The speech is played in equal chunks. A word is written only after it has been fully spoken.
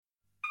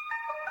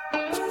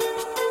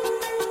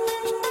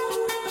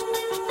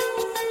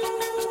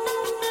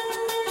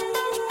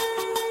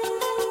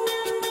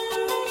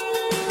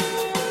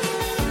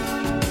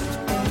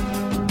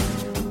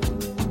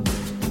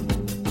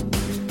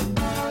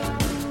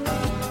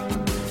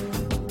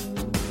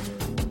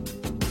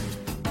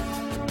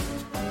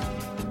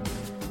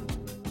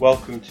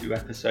Welcome to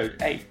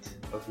episode 8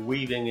 of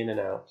Weaving In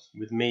and Out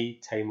with me,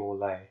 Taimur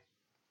Lay.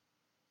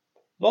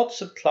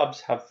 Lots of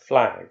clubs have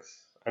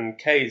flags, and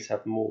K's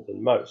have more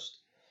than most,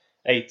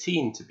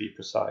 18 to be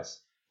precise,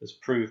 as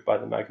proved by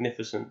the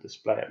magnificent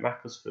display at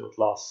Macclesfield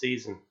last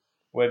season,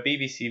 where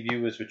BBC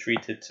viewers were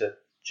treated to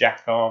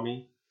Jack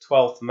Army,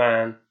 12th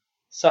Man,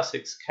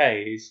 Sussex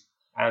K's,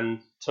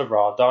 and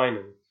Tara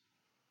Diamond.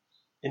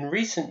 In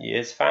recent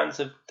years, fans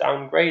have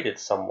downgraded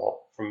somewhat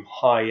from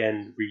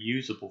high-end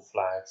reusable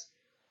flags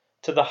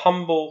to the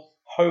humble,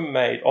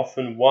 homemade,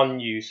 often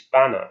one-use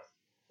banner,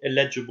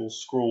 illegible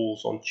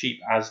scrawls on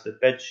cheap Asda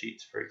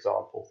bedsheets, for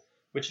example,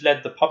 which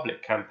led the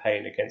public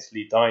campaign against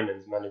Lee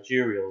Dynan's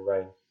managerial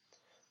reign.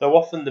 Though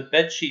often the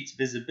bedsheet's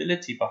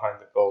visibility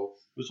behind the goal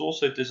was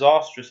also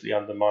disastrously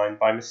undermined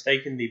by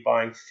mistakenly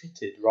buying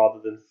fitted rather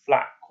than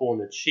flat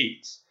cornered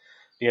sheets,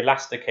 the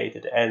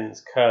elasticated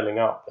ends curling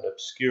up and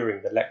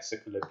obscuring the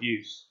lexical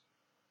abuse.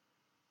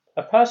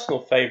 A personal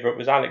favourite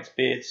was Alex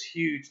Beard's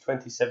huge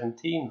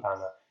 2017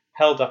 banner,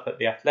 held up at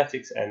the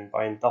athletics end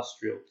by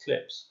Industrial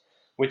Clips,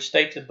 which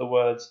stated the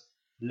words,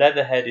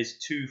 "Leatherhead is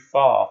too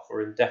far for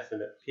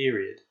indefinite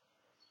period,"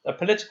 a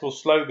political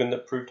slogan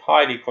that proved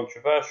highly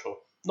controversial,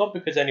 not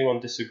because anyone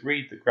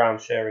disagreed that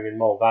ground sharing in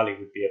Mole Valley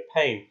would be a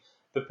pain,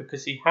 but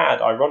because he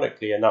had,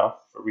 ironically enough,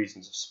 for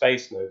reasons of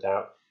space no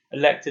doubt,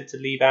 elected to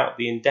leave out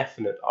the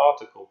indefinite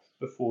article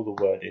before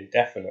the word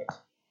indefinite.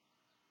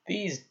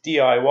 These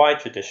DIY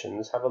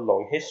traditions have a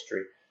long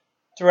history.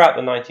 Throughout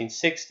the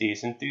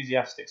 1960s,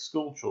 enthusiastic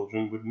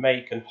schoolchildren would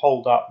make and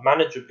hold up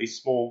manageably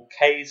small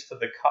K's for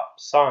the Cup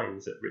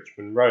signs at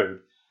Richmond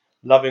Road,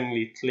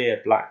 lovingly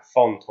clear black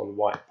font on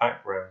white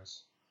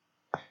backgrounds.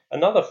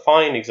 Another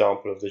fine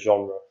example of the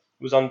genre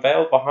was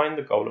unveiled behind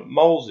the goal at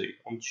Molesey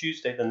on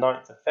Tuesday the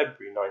 9th of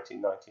February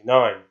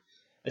 1999,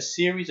 a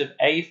series of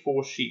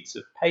A4 sheets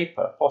of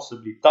paper,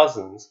 possibly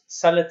dozens,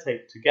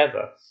 sellotaped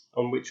together,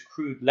 on which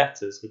crude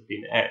letters had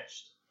been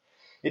etched.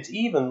 It's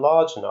even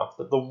large enough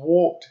that the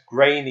warped,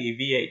 grainy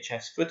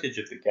VHS footage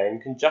of the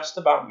game can just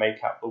about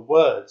make out the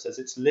words as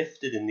it's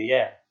lifted in the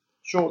air,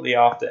 shortly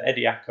after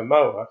Eddie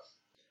Akamoa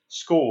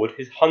scored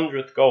his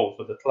 100th goal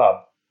for the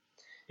club.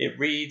 It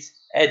reads,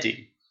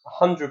 "Eddie,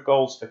 100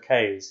 goals for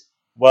K's,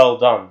 well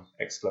done!"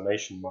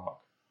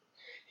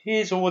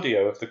 Here's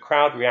audio of the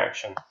crowd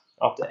reaction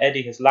after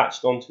Eddie has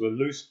latched onto a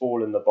loose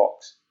ball in the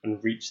box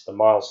and reached the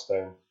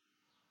milestone.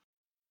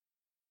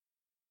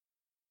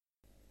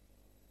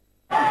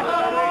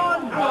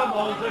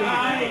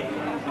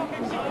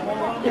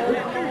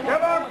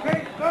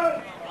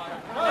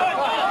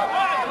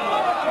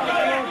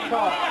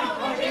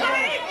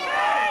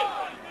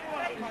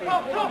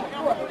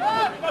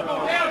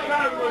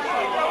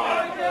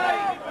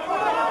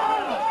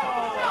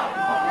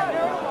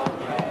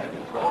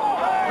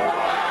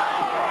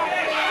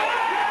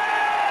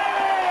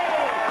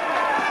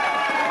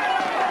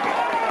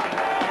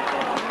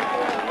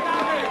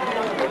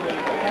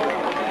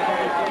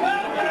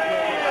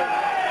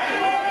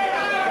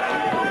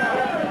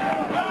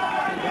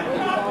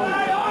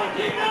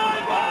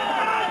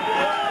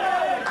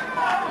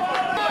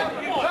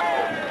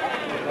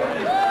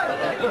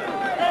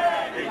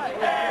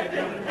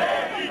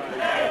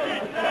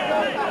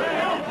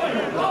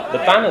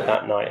 The banner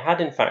that night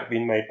had in fact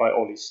been made by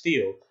Ollie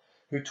Steele,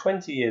 who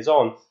 20 years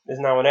on is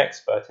now an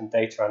expert in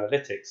data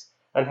analytics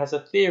and has a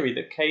theory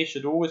that K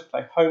should always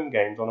play home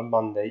games on a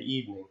Monday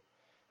evening.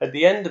 At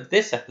the end of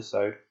this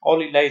episode,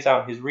 Ollie lays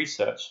out his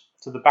research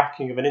to the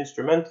backing of an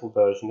instrumental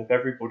version of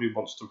Everybody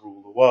Wants to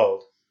Rule the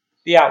World.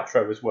 The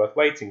outro is worth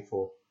waiting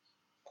for.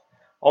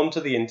 On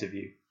to the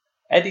interview.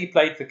 Eddie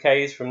played for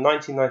K's from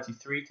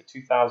 1993 to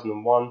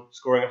 2001,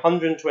 scoring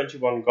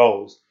 121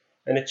 goals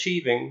and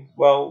achieving,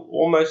 well,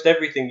 almost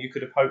everything you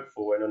could have hoped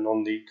for in a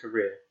non-league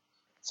career.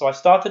 So I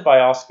started by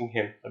asking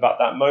him about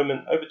that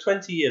moment over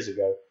 20 years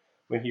ago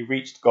when he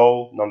reached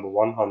goal number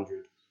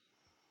 100.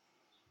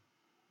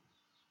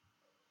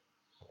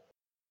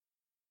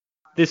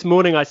 This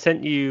morning I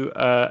sent you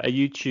a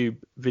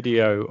YouTube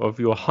video of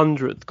your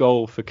 100th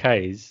goal for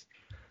K's,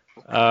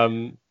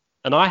 and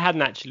I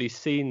hadn't actually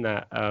seen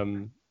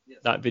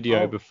that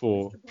video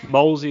before.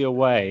 Molesey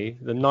away,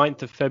 the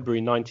 9th of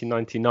February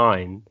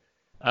 1999.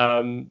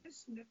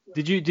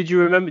 Did you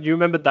remember? Do you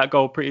remember that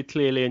goal pretty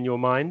clearly in your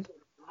mind?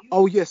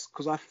 Oh yes,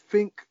 because I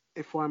think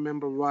if I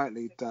remember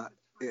rightly that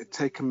it had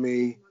taken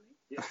me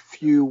a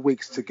few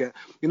weeks to get.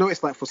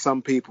 It's like for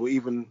some people,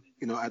 even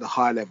at a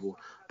high level,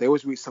 they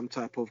always reach some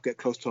type of get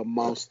close to a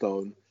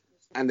milestone,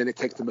 and then it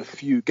takes them a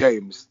few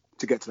games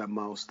to get to that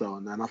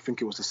milestone. And I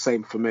think it was the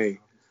same for me.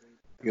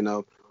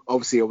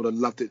 Obviously I would have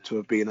loved it to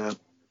have been a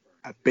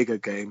bigger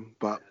game,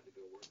 but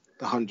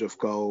the 100th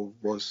goal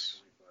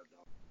was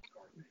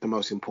the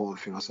most important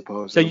thing, I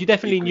suppose. So you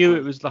definitely knew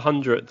it was the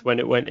 100th when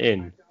it went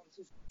in?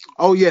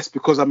 Oh yes,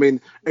 because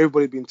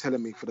everybody had been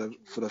telling me for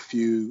the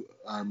few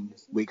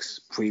weeks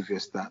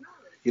previous that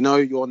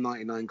you're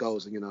 99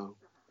 goals,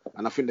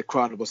 and I think the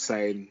crowd was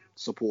saying,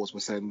 supporters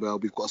were saying, well,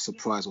 we've got a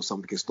surprise or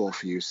something in store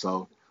for you.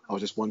 So I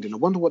was just wondering, I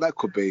wonder what that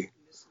could be.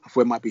 I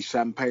thought it might be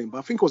champagne, but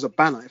I think it was a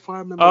banner, if I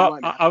remember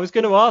rightly. I was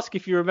going to ask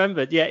if you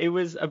remembered. Yeah, it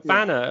was a Yeah.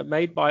 banner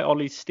made by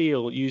Ollie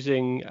Steele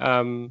using,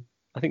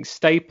 I think,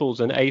 staples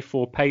and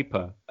A4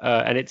 paper,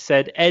 and it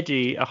said,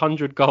 "Eddie,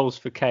 100 goals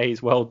for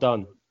K's, well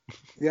done."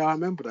 Yeah, I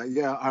remember that.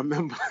 Yeah, I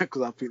remember that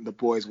because I think the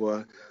boys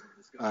were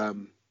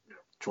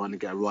trying to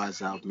get a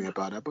rise out of me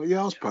about that. But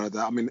yeah, I was proud of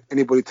that. I mean,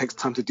 anybody takes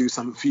time to do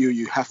something for you,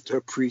 you have to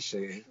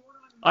appreciate it.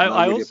 And I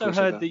I really also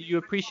appreciate heard that. that you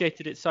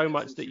appreciated it so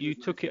much that you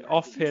took it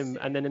off him,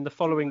 and then in the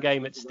following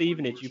game at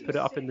Stevenage, you put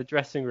it up in the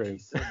dressing room.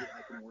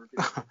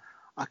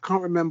 I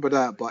can't remember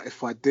that, but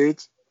if I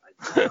did,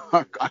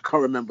 I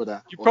can't remember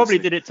that. You probably Honestly.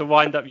 did it to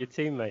wind up your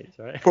teammates,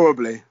 right?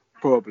 Probably.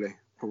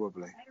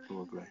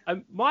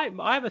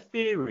 I have a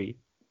theory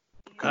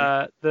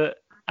Okay. that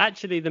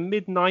actually the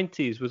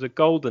mid-90s was a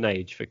golden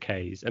age for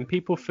K's, and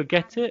people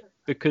forget it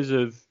because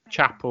of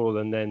Chapel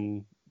and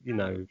then,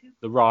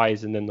 the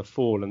rise and then the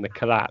fall and the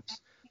collapse.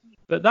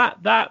 But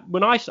that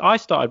when I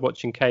started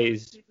watching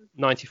K's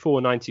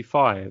 94,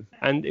 95,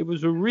 and it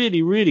was a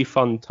really, really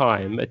fun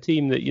time. A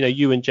team that,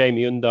 you and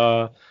Jamie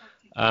Undar,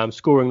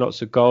 scoring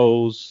lots of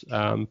goals,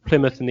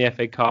 Plymouth in the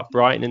FA Cup,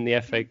 Brighton in the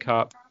FA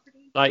Cup,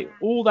 like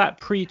all that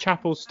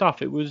pre-Chapel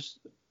stuff. It was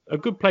a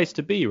good place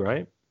to be,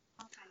 right?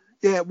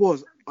 Yeah, it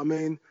was. I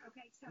mean,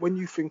 when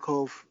you think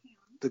of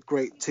the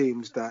great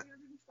teams that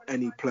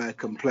any player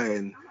can play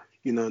in,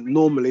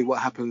 normally what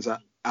happens at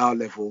our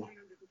level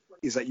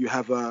is that you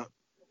have a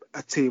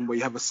team where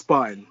you have a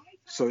spine.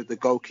 So the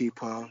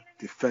goalkeeper,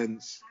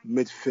 defence,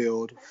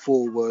 midfield,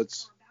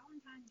 forwards,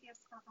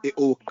 it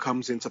all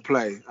comes into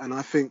play. And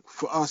I think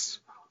for us,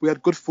 we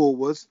had good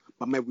forwards,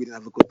 but maybe we didn't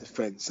have a good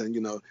defence. And,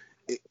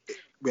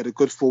 we had a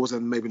good forwards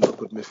and maybe not a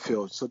good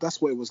midfield. So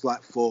that's what it was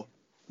like for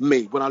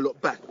me when I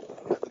look back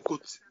at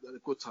the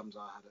good times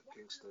I had at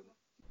Kingston.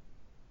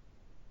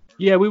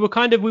 Yeah, we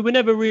were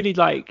never really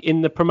like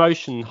in the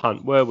promotion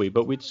hunt, were we?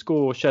 But we'd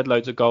score shed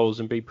loads of goals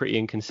and be pretty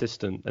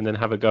inconsistent and then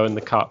have a go in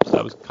the cups.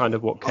 That was kind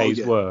of what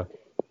K's were.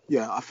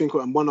 Yeah, I think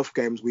in one-off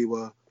games we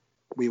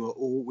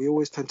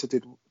always tend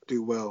to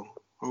do well.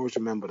 I always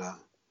remember that.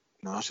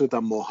 I should have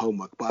done more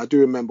homework, but I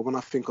do remember when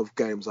I think of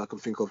games, I can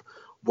think of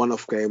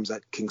one-off games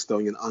at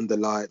Kingstonian under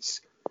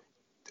lights.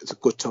 It's a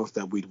good chance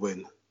that we'd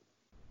win.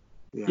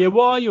 Yeah,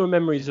 what are your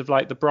memories of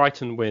like the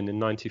Brighton win in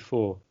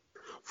 '94?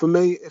 For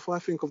me, if I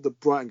think of the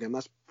Brighton game,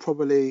 that's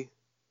probably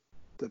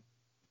the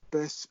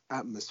best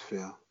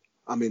atmosphere.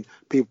 I mean,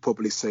 people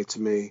probably say to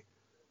me,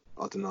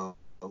 I don't know,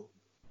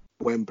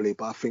 Wembley,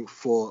 but I think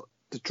for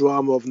the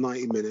drama of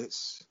 90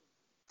 minutes,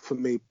 for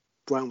me,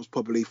 Brighton was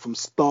probably from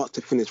start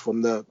to finish,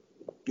 from the,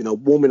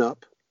 warming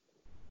up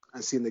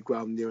and seeing the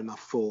ground near enough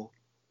full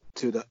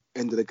to the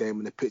end of the game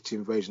and the pitch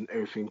invasion,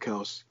 everything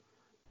else.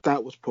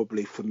 That was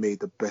probably for me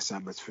the best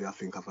atmosphere I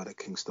think I've had at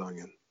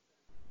Kingstonian.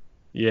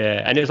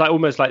 Yeah, and it was like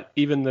almost like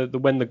even the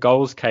when the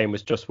goals came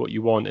was just what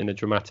you want in a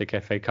dramatic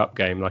FA Cup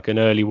game, like an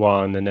early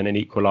one and then an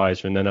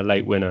equaliser and then a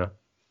late winner.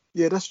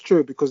 Yeah, that's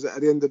true, because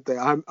at the end of the day,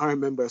 I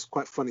remember it's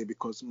quite funny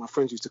because my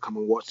friends used to come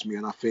and watch me,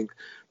 and I think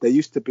there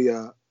used to be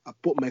a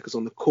bookmakers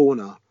on the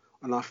corner,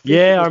 and I think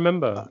I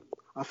remember.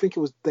 I think it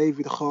was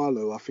David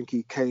Harlow. I think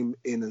he came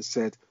in and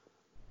said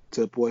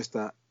to the boys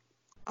that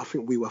I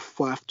think we were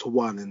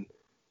 5-1, and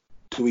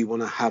do we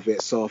want to have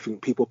it? So I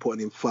think people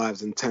putting in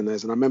 5s and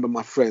 10s, and I remember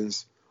my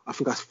friends. I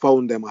think I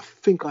phoned them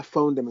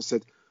and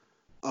said,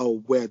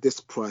 "Oh, we're this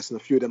price," and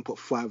a few of them put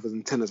 5s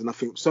and 10s, and I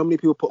think so many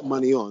people put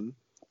money on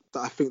that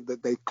I think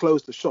that they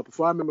closed the shop.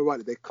 If I remember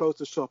rightly, they closed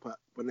the shop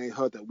when they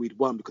heard that we'd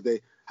won because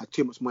they had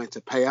too much money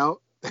to pay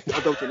out. I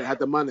don't think they had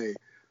the money.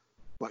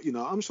 But,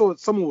 I'm sure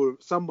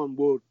someone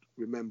will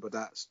remember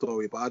that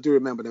story. But I do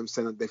remember them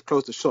saying that they've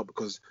closed the shop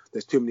because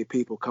there's too many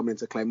people coming in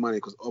to claim money,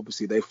 because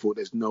obviously they thought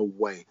there's no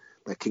way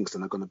that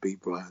Kingston are going to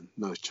beat Brighton.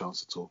 No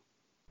chance at all.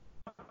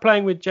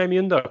 Playing with Jamie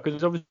Undar,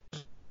 because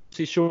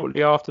obviously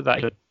shortly after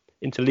that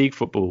into league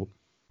football.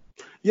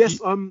 Yes,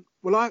 that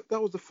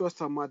was the first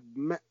time I'd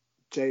met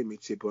Jamie,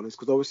 to be honest,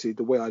 because obviously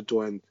the way I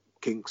joined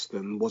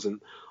Kingston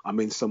wasn't. I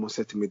mean, someone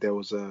said to me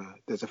there's a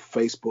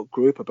Facebook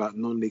group about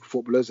non-league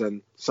footballers,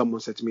 and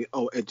someone said to me,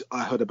 "Oh, Ed,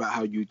 I heard about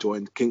how you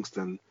joined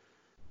Kingston,"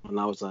 and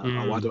I was like,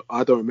 "Oh,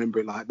 I don't remember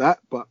it like that,"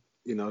 but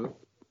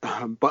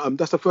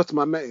that's the first time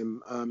I met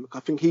him. I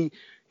think he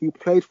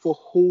played for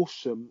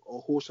Horsham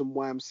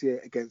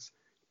YMCA against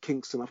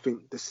Kingston, I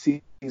think the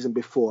season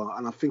before,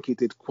 and I think he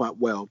did quite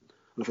well,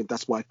 and I think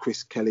that's why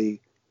Chris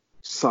Kelly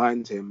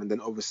signed him. And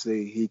then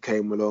obviously he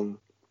came along,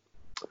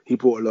 he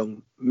brought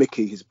along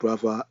Mickey, his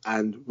brother,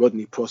 and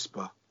Rodney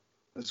Prosper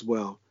as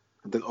well.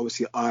 And then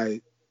obviously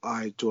I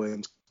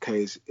joined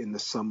K's in the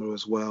summer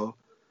as well,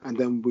 and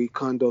then we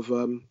kind of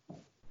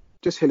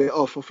just hit it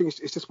off. I think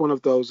it's just one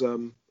of those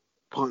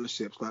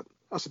partnerships that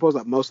I suppose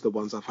like most of the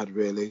ones I've had,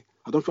 really.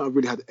 I don't think I've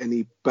really had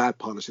any bad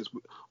partnerships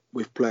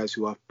with players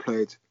who I've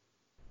played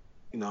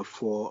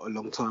for a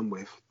long time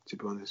with, to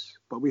be honest.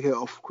 But we hit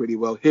off pretty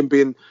well. Him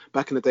being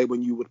back in the day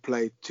when you would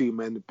play two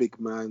men, big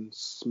man,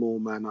 small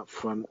man up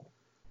front.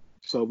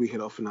 So we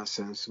hit off in that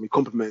sense. We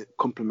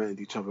complemented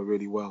each other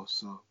really well.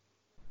 So.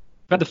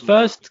 But the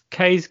first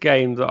K's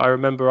game that I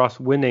remember us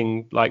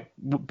winning, like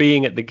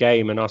being at the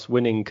game and us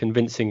winning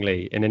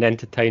convincingly in an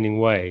entertaining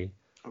way,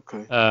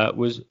 Okay.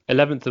 was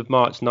 11th of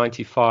March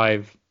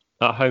 95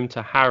 at home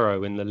to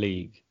Harrow in the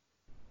league.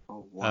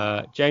 Oh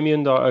wow. Jamie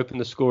Undar opened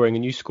the scoring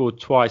and you scored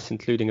twice,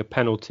 including a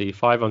penalty,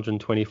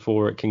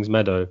 524 at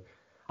Kingsmeadow.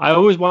 I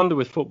always wonder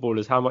with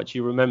footballers how much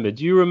you remember.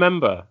 Do you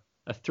remember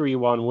a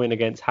 3-1 win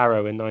against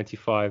Harrow in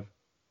 95?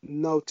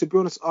 No, to be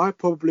honest, I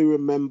probably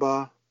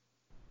remember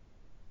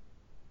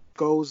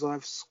goals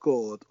I've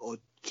scored or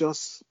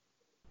just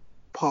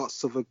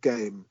parts of a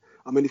game.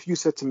 I mean, if you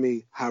said to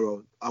me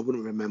Harrow, I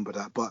wouldn't remember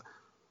that, but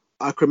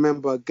I can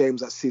remember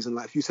games that season.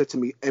 Like if you said to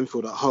me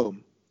Enfield at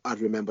home, I'd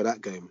remember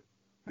that game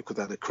because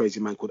I had a crazy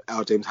man called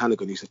Al James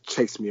Hannigan who used to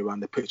chase me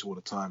around the pitch all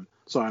the time.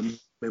 So I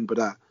remember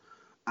that.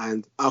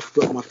 And I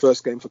thought my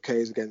first game for K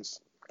is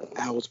against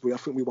Aylesbury. I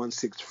think we won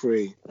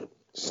 6-3.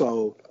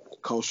 So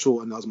Carl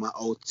Shorten, that was my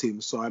old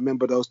team. So I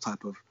remember those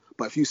type of.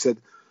 But if you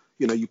said,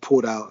 you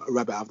pulled out a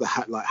rabbit out of the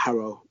hat like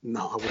Harrow,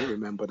 no, I wouldn't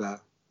remember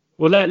that.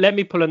 Well, let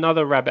me pull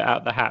another rabbit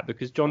out the hat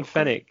because John Okay.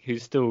 Fennick,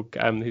 who's still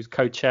who's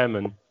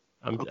co-chairman,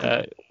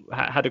 Okay.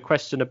 had a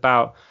question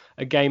about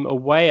a game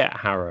away at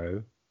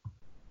Harrow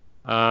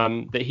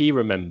that he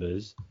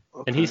remembers.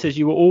 And he Okay. says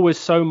you were always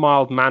so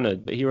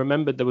mild-mannered, but he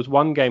remembered there was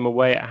one game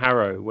away at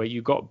Harrow where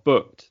you got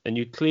booked and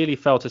you clearly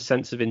felt a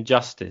sense of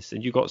injustice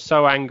and you got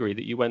so angry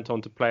that you went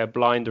on to play a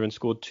blinder and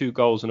scored 2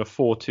 goals and a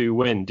 4-2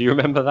 win. Do you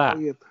remember Oh that?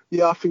 yeah.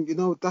 Yeah, I think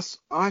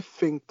I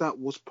think that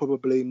was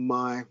probably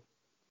one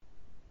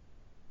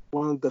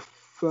of the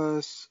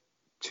first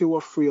 2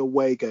 or 3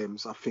 away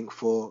games I think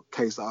for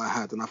Case that I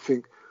had, and I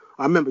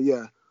remember,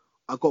 yeah,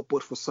 I got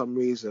booked for some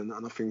reason,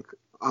 and I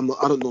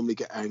don't normally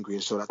get angry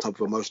and show that type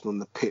of emotion on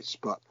the pitch,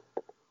 but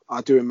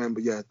I do remember,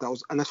 yeah, that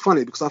was, and that's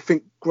funny because I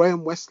think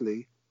Graham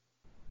Wesley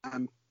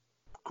and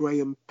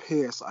Graham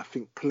Pearce I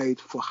think played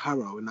for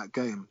Harrow in that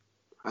game,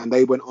 and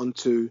they went on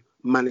to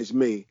manage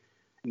me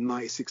in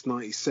 96,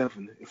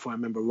 97, if I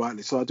remember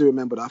rightly. So I do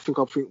remember that. I think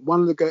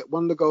one of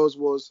the goals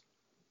was.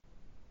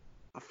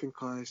 I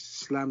think I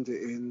slammed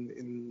it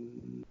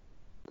in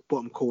the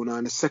bottom corner,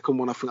 and the second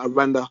one I think I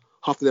ran the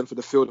half the length of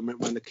the field and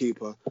went round the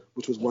keeper,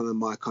 which was one of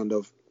my kind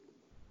of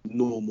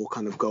normal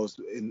kind of goals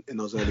in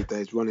those early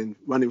days, running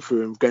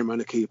through and going around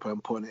the keeper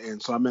and putting it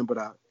in. So I remember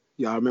that.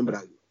 Yeah, I remember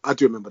that. I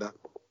do remember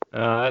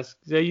that.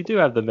 Yeah, you do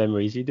have the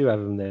memories. You do have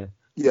them there.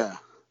 Yeah,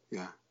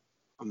 yeah.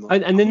 I'm not.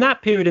 And I'm in not.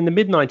 that period in the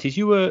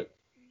mid-90s,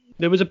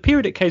 there was a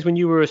period at Case when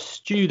you were a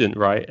student,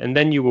 right? And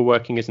then you were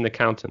working as an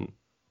accountant.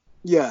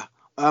 Yeah.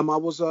 I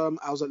was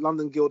at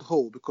London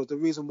Guildhall because the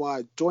reason why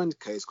I joined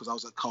Case because I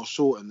was at Carl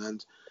Shorten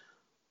and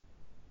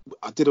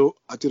I did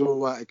all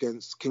right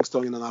against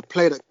Kingstonian and I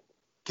played at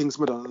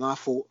Kingsmeadow and I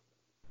thought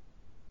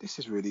this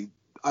is really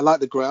I like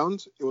the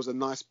ground. It was a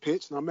nice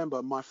pitch and I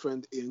remember my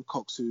friend Ian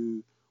Cox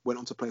who went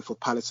on to play for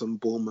Palace and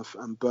Bournemouth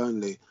and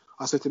Burnley.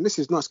 I said to him, "This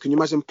is nice. Can you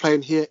imagine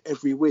playing here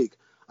every week?"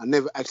 I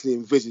never actually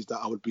envisaged that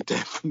I would be there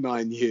for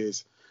 9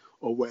 years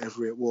or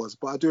whatever it was.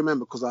 But I do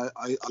remember because I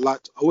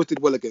always did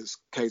well against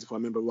Case if I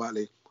remember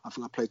rightly. I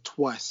think I played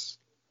twice,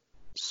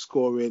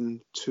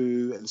 scoring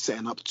 2 and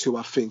setting up 2,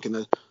 I think, in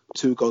the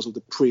 2 goals of the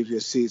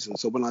previous season.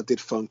 So when I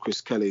did phone Chris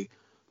Kelly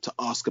to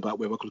ask about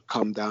whether I could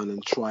come down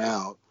and try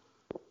out,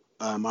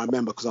 I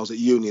remember because I was at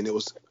uni and it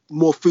was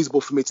more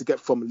feasible for me to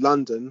get from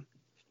London,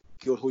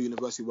 Guildhall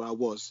University, where I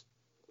was,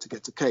 to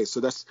get to Case.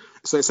 So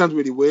it sounds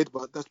really weird,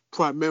 but that's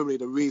primarily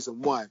the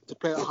reason why. To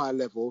play at a high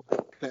level,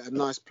 play at a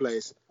nice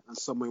place, and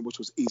somewhere which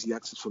was easy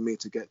access for me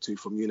to get to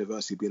from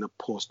university, being a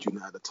poor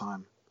student at the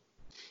time.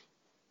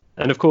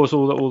 And of course,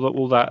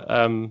 all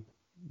that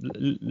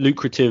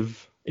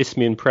lucrative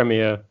Isthmian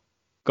Premier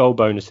goal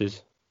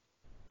bonuses.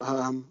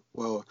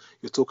 Well,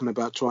 you're talking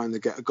about trying to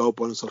get a goal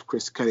bonus off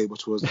Chris Kelly,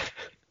 which was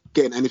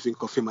getting anything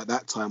off him at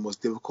that time was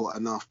difficult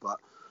enough. But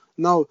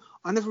no,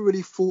 I never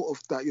really thought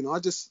of that.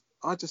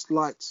 I just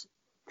liked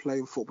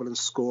playing football and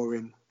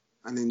scoring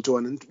and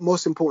enjoying, and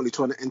most importantly,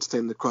 trying to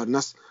entertain the crowd. And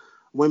that's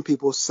when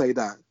people say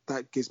that,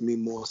 that gives me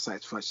more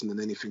satisfaction than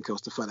anything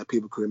else. The fact that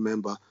people can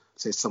remember,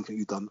 say, something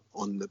you've done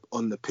on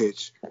the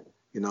pitch,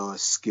 a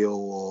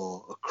skill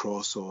or a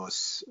cross or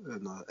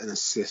an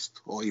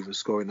assist or even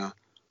scoring a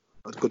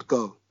good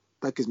goal.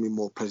 That gives me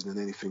more pleasure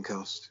than anything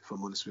else, if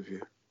I'm honest with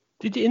you.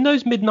 In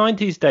those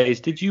mid-90s days,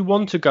 did you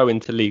want to go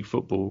into league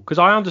football? Because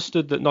I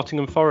understood that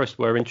Nottingham Forest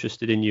were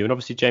interested in you, and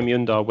obviously Jamie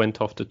Undar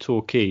went off to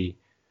Torquay.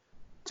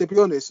 To be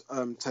honest,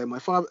 Tamer,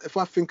 if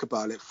I think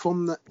about it,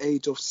 from the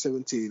age of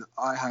 17,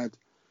 I had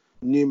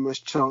numerous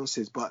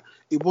chances, but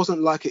it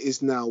wasn't like it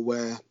is now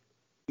where,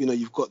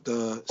 you've got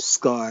the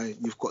sky,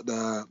 you've got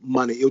the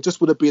money. It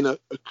just would have been a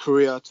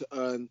career to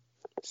earn,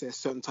 say, a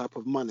certain type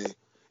of money.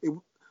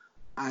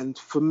 And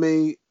for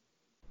me,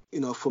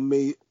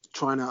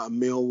 trying out at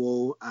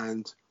Millwall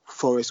and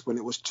Forest when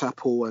it was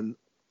Chapel and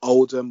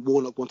Oldham,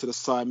 Warnock wanted to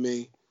sign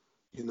me.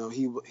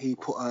 He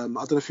put, I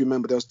don't know if you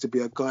remember, there was to be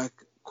a guy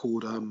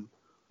called,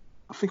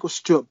 I think it was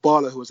Stuart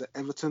Barlow, who was at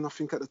Everton, I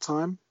think, at the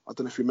time. I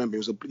don't know if you remember.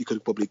 You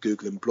could probably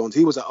Google him, blonde.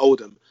 He was at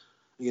Oldham,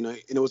 and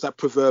it was that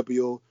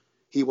proverbial,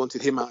 he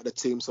wanted him out of the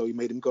team, so he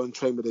made him go and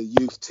train with a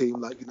youth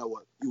team. Like, you know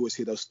what, you always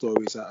hear those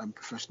stories at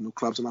professional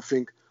clubs. And I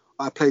think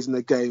I played in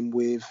a game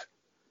with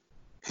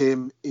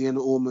him, Ian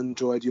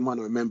Ormond-Droid. You might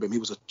not remember him. He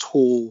was a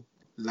tall,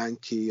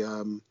 lanky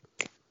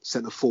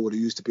centre forward who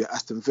used to be at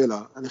Aston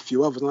Villa, and a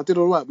few others. And I did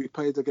all right. We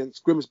played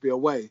against Grimsby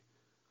away,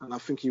 and I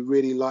think he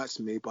really likes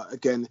me. But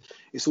again,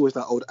 it's always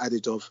that old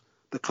adage of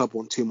the club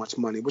want too much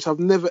money, which I've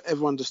never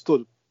ever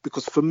understood.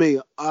 Because for me,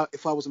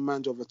 if I was a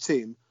manager of a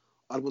team,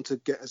 I'd want to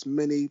get as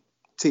many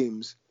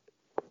teams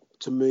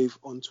to move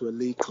on to a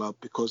league club,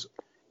 because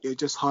it would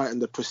just heighten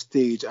the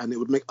prestige, and it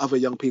would make other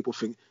young people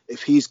think,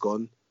 if he's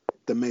gone,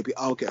 then maybe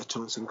I'll get a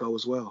chance and go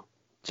as well.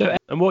 So,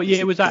 and what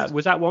year was that?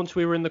 Was that once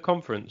we were in the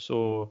conference,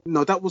 or?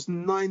 No, that was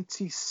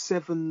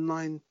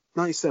 97.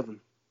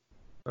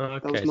 Okay,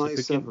 that was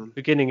 97. So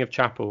beginning of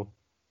Chapel.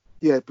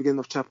 Yeah, beginning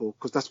of Chapel,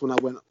 because that's when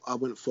I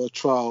went for a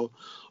trial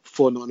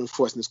for Nottingham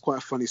Forest, and it's quite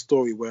a funny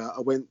story where I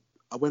went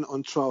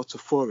on trial to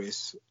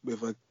Forest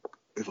with I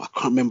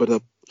can't remember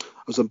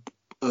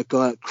a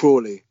guy at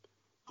Crawley.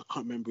 I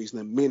can't remember his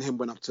name. Me and him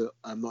went up to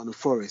Nottingham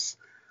Forest,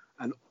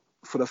 and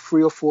for the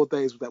 3 or 4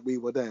 days that we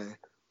were there,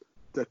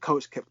 the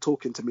coach kept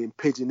talking to me in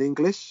pidgin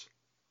English,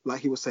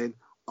 like he was saying,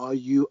 "Are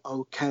you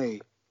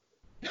okay?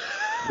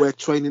 We're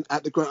training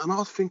at the ground." And I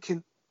was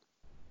thinking,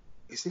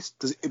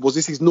 was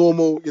this his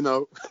normal,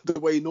 the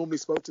way he normally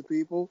spoke to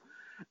people?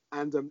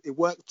 And it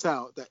worked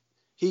out that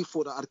he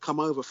thought that I'd come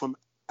over from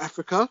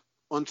Africa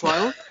on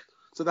trial.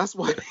 So that's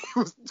why he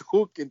was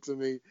talking to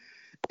me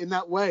in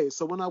that way.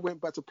 So when I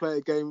went back to play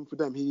a game for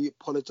them, he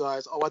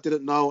apologized. "Oh, I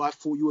didn't know. I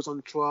thought you was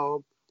on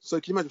trial." So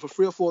can you imagine, for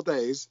 3 or 4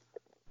 days,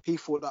 he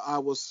thought that I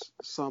was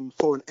some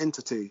foreign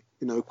entity,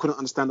 couldn't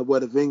understand a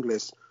word of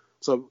English.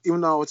 So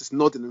even though I was just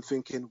nodding and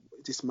thinking,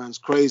 this man's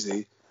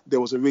crazy, there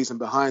was a reason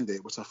behind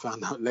it, which I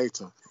found out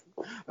later.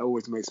 That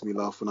always makes me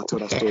laugh when I tell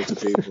that story to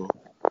people.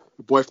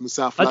 The boy from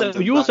South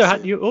London. You also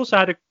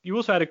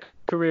had a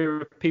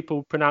career of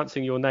people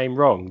pronouncing your name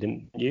wrong,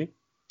 didn't you?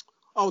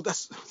 Oh,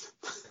 that's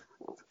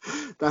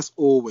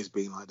always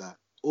been like that.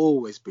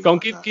 Always been. Go on,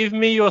 give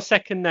me your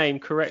second name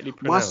correctly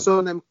pronounced.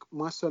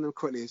 My surname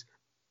correctly is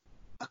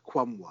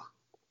Akwamwa.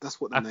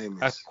 That's what the name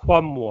is.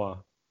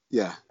 Akwamwa.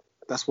 Yeah,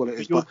 that's what it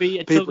is. You'll be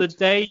until the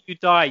day you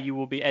die. You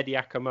will be Eddie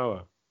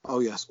Akamoa. Oh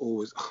yes,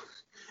 always.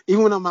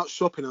 Even when I'm out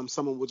shopping,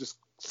 someone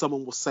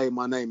will say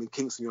my name in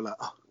Kingston. You're like,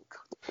 oh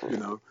God,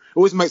 It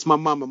always makes my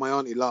mum and my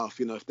auntie laugh.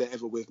 If they're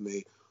ever with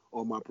me,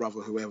 or my brother,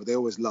 whoever, they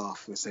always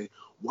laugh and say,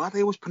 "Why do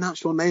they always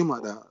pronounce your name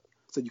like that?"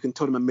 So you can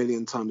tell them a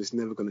million times, it's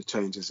never going to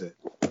change, is it?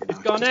 It's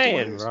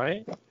Ghanaian,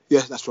 right?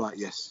 Yes, that's right.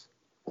 Yes.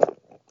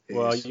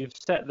 Well, you've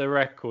set the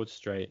record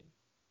straight.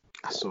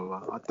 That's all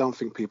right. I don't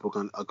think people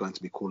are going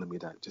to be calling me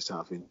that, just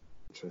out of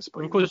interest.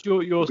 But, of course,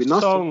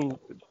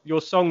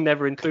 your song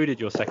never included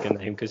your second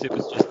name, because it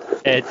was just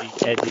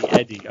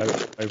Eddie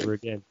over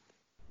again.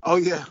 Oh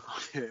yeah,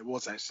 it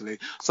was actually.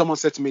 Someone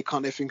said to me,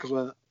 "Can't they think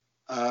of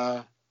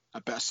a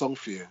better song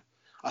for you?"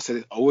 I said,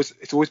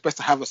 "It's always best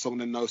to have a song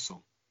than no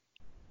song."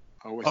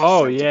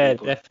 Oh yeah,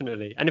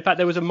 definitely. And in fact,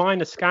 there was a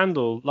minor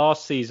scandal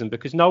last season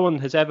because no one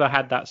has ever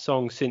had that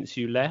song since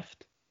you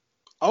left.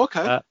 Oh,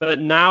 okay. But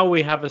now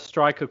we have a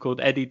striker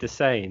called Eddie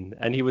Desane,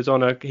 and he was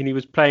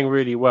playing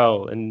really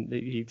well, and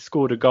he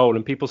scored a goal,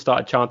 and people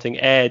started chanting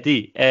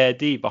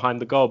Eddie behind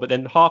the goal. But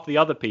then half the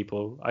other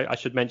people, I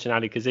should mention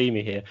Ali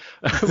Kazemi here,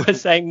 were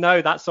saying no,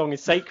 that song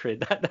is sacred.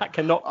 That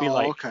cannot be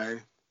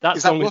okay.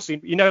 That song has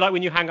been, like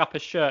when you hang up a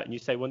shirt and you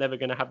say we're never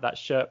going to have that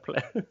shirt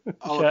play.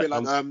 Oh, a bit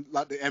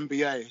like the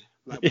NBA,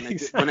 like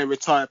when they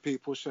retire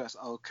people's shirts.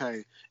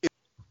 Okay.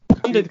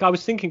 I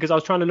was thinking, because I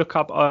was trying to look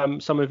up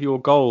some of your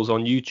goals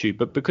on YouTube,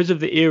 but because of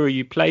the era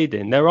you played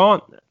in, there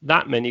aren't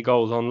that many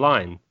goals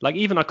online. Like,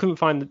 even I couldn't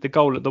find the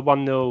goal at the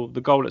 1-0,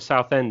 the goal at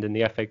Southend in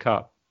the FA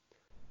Cup.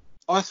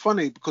 Oh, it's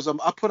funny because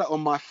I put it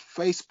on my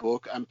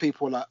Facebook and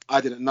people were like,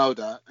 I didn't know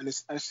that, and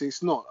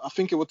it's not. I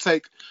think it would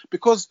take,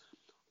 because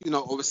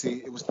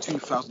obviously it was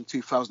 2000,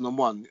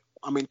 2001.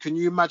 I mean, can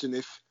you imagine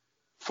if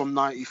from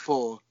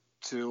 94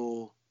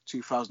 till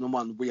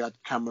 2001 we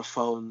had camera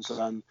phones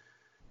and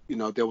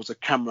there was a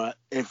camera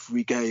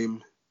every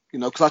game,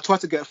 because I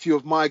tried to get a few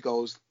of my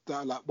goals.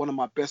 Like, one of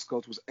my best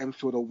goals was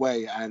Enfield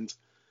away, and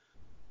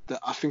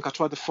I think I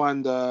tried to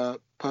find the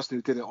person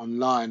who did it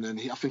online, and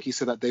I think he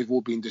said that they've all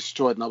been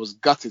destroyed, and I was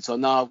gutted. So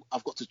now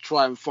I've got to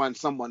try and find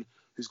someone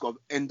who's got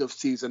end of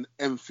season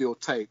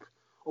Enfield tape,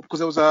 because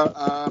there was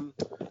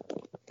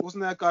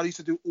wasn't there a guy who used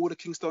to do all the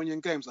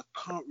Kingstonian games? I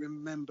can't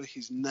remember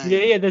his name.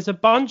 Yeah, there's a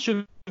bunch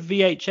of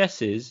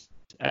VHSs,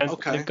 and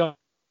a guy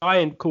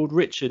called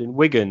Richard in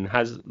Wigan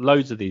has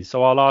loads of these,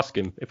 so I'll ask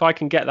him if I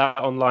can get that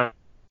online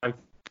for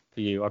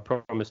you. I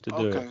promise to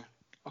do it.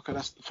 Okay,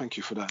 thank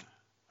you for that.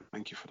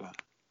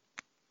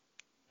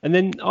 And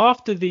then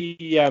after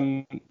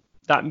the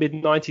that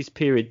mid-90s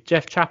period,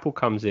 Jeff Chappell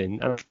comes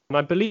in, and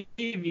I believe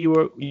you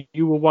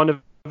were one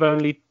of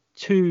only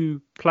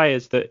 2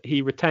 players that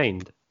he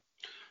retained.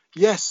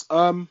 Yes,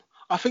 I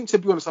think, to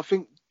be honest,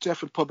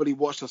 Jeff had probably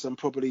watched us and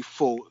probably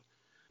thought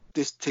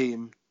this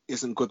team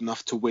isn't good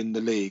enough to win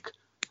the league.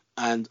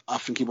 and I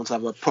think he wanted to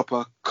have a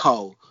proper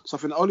cull. So I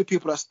think the only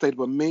people that stayed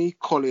were me,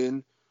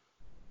 Colin,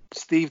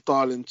 Steve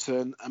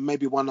Darlington, and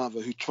maybe one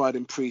other who tried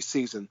in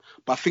pre-season.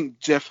 But I think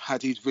Jeff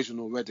had his vision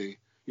already.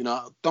 You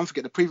know, don't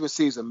forget the previous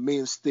season, me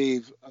and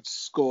Steve had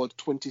scored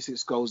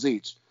 26 goals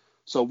each.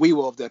 So we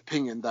were of the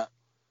opinion that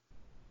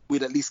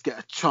we'd at least get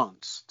a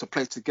chance to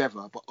play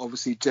together. But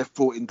obviously Jeff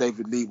brought in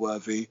David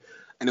Leeworthy,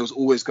 and it was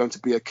always going to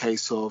be a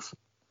case of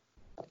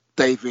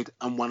David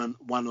and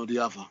one or the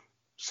other.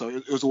 So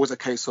it was always a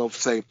case of,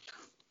 say,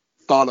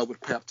 Darlow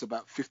would play up to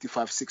about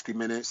 55, 60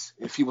 minutes.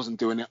 If he wasn't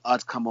doing it,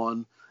 I'd come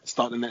on,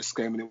 start the next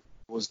game, and it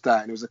was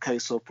that. And it was a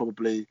case of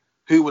probably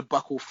who would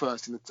buckle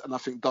first. And I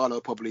think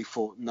Darlow probably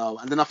thought no.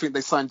 And then I think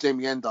they signed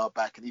Jamie Endar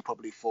back, and he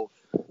probably thought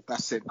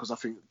that's it, because I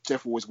think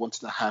Jeff always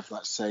wanted to have,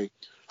 like, say,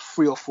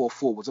 3 or 4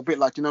 forwards. A bit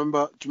like, do you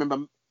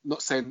remember,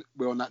 not saying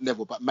we're on that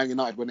level, but Man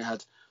United when they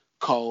had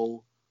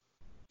Cole,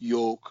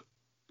 York,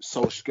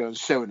 Solskjaer and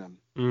Sheringham.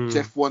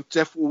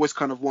 Jeff always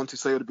kind of wanted to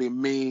say it would be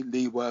me,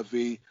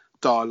 Leeworthy,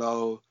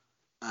 Darlow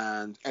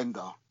and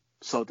Ender.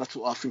 So that's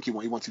what I think he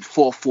wanted. He wanted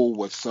 4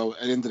 forwards. So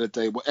at the end of the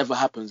day, whatever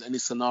happens, any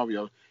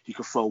scenario, he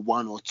could throw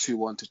 1 or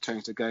 2 on to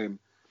change the game.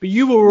 But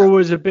you were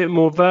always a bit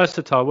more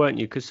versatile, weren't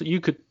you? Because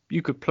you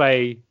could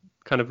play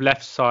kind of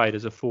left side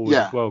as a forward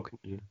as well,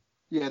 couldn't you?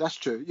 Yeah, that's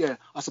true. Yeah,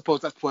 I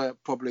suppose that's where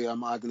probably I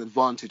had an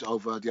advantage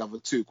over the other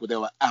two, because they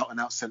were out and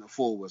out centre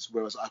forwards,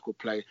 whereas I could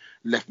play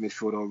left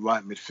midfield or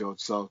right midfield.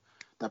 So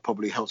that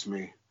probably helps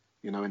me,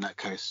 in that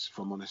case, if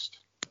I'm honest.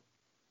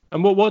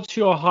 And what's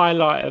your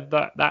highlight of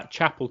that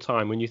Chapel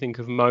time when you think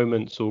of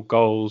moments or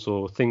goals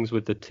or things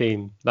with the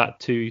team,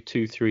 that 3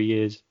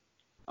 years?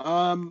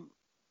 I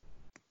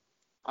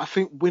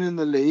think winning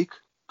the league,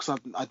 because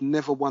I'd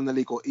never won the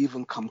league or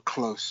even come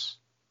close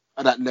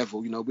at that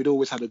level. We'd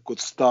always had a good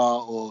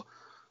start or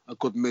a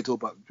good middle,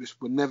 but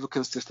we're never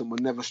consistent, we're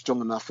never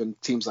strong enough. And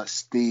teams like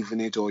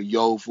Stevenage or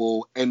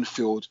Yeovil,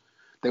 Enfield,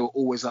 they were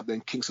always up there,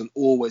 and Kingston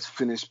always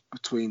finished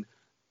between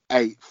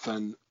 8th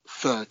and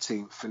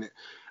 13th, and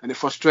it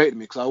frustrated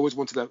me, because I always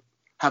wanted to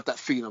have that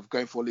feeling of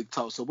going for a league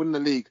title. So winning the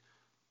league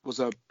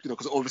was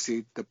because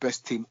obviously the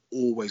best team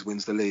always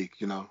wins the league.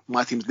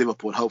 My team's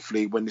Liverpool.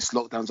 Hopefully when this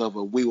lockdown's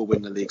over, we will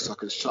win the league, so I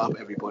can shut up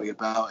everybody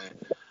about it.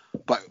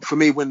 But for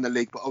me, win the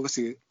league, but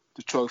obviously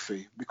the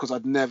trophy, because I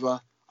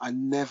never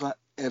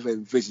ever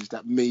envisaged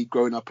that me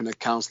growing up in a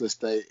council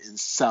estate in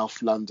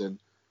South London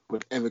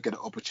would ever get an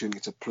opportunity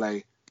to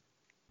play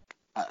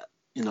at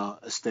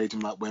a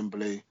stadium like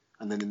Wembley,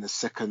 and then in the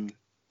second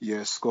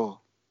year score.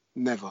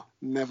 Never,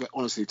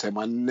 honestly, Tim,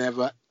 I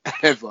never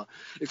ever.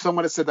 If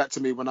someone had said that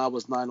to me when I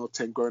was 9 or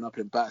 10 growing up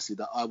in Battersea,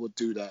 that I would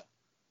do that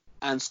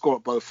and score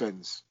at both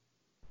ends,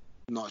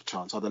 not a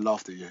chance. I'd have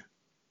laughed at you.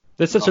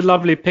 There's such a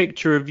lovely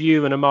picture of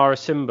you and Amara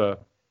Simba.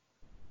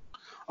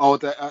 Oh,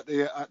 at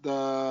the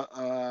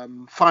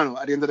final,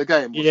 at the end of the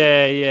game.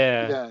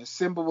 Yeah.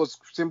 Simba was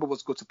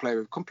good to play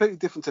with. Completely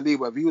different to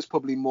Leeworthy. He was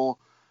probably more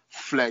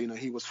flair.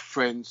 He was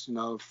French.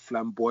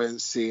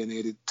 Flamboyancy, and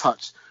he did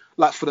touch.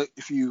 Like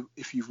if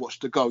you've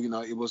watched the goal,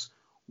 it was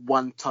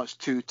 1 touch,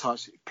 2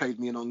 touch. It played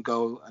me in on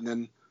goal, and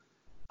then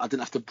I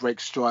didn't have to break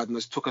stride, and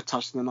just took a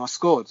touch, and then I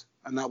scored.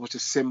 And that was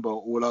just Simba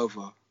all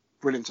over.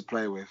 Brilliant to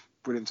play with.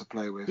 But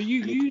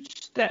you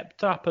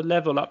stepped up a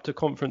level up to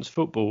conference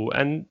football,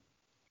 and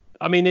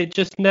I mean, it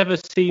just never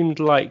seemed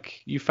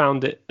like you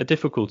found it a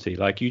difficulty.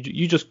 Like you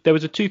just, there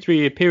was a 2-3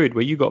 year period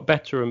where you got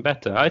better and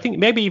better. I think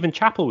maybe even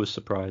Chapel was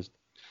surprised.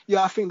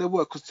 Yeah, I think they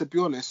were, because to be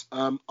honest,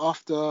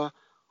 after,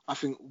 I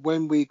think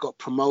when we got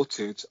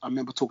promoted, I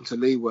remember talking to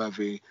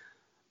Leeworthy,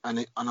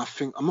 and I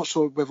think, I'm not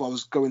sure whether I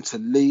was going to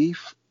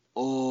leave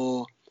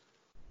or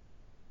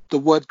the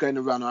word going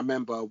around, I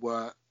remember,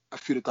 were a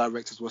few of the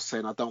directors were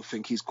saying, I don't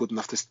think he's good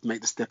enough to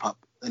make the step up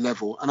a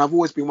level. And I've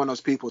always been one of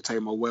those people,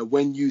 Tamar, where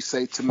when you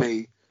say to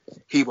me,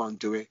 he won't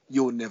do it,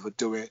 you'll never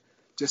do it,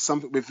 just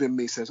something within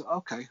me says,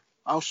 okay,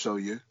 I'll show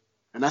you.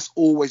 And that's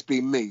always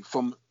been me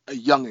from a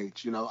young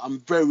age. I'm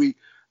very,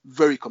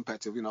 very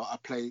competitive. I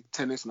play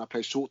tennis, and I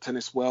play short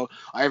tennis well.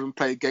 I even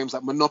play games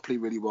like Monopoly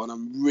really well, and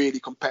I'm really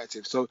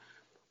competitive. So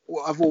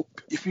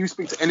if you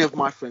speak to any of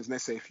my friends, and they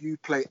say, if you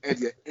play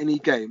Eddie at any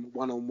game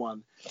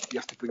one-on-one, you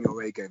have to bring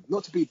your A game.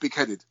 Not to be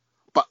big-headed,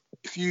 but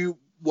if you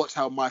watch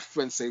how my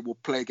friends say will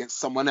play against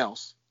someone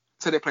else,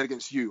 say they played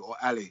against you or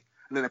Ali,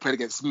 and then they played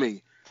against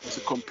me, it's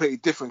a completely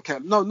different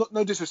camp.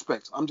 No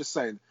disrespect. I'm just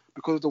saying,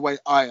 because of the way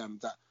I am,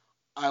 that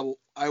I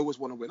always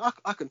want to win.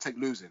 I can take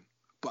losing,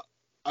 but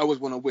I always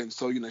want to win.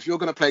 So, if you're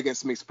going to play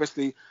against me,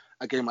 especially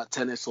a game like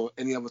tennis or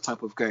any other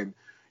type of game,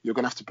 you're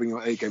going to have to bring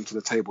your A game to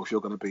the table if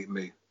you're going to beat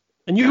me.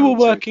 And you were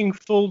working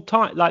full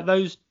time, like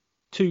those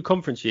 2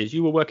 conference years,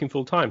 you were working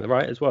full time,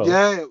 right, as well?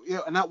 Yeah,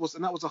 and that was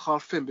a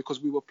hard thing,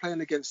 because we were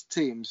playing against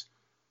teams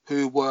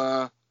who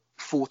were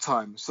full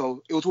time.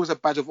 So it was always a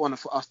badge of honour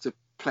for us to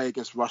play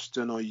against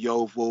Rushden or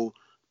Yeovil,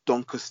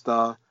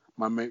 Doncaster.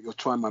 You're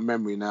trying my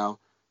memory now.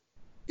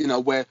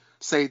 Where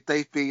say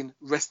they've been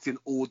resting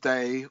all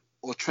day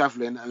or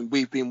travelling, and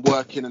we've been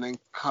working, and then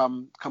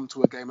come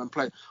to a game and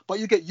play. But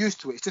you get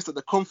used to it. It's just that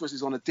the conference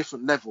is on a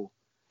different level.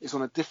 it's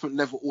on a different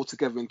level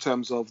altogether in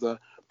terms of the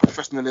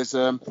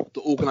professionalism,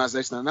 the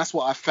organisation, and that's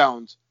what I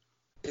found.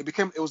 It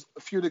was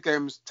a few of the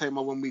games,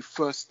 Tamar, when we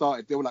first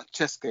started, they were like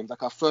chess games.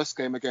 Like our first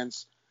game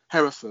against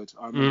Hereford,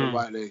 I remember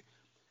rightly,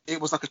 it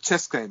was like a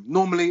chess game.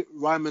 Normally,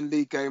 Ryman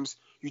League games,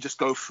 you just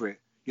go for it,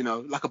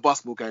 like a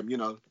basketball game,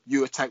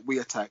 you attack, we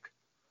attack.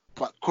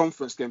 But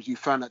conference games, you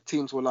found that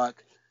teams were like,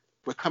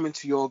 we're coming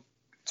to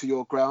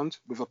your ground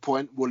with a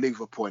point, we'll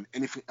leave a point.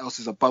 Anything else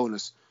is a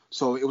bonus.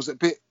 So it was a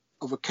bit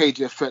of a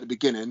cagey affair at the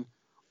beginning.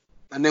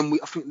 And then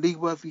I think Lee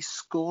Worthy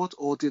scored,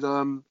 or did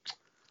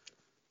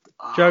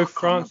Joe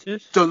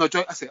Francis? Joe,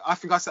 I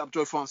think I set up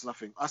Joe Francis.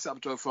 I set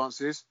up Joe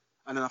Francis,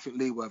 and then I think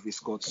Lee Worthy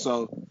scored.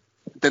 So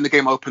then the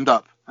game opened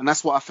up, and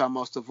that's what I found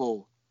most of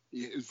all.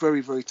 It was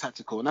very, very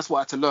tactical, and that's what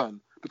I had to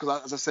learn.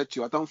 Because as I said to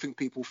you, I don't think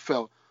people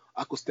felt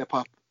I could step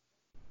up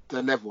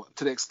the level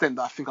to the extent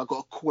that I think I got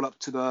a call up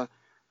to the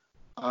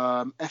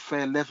FA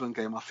 11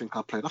 game I think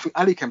I played. I think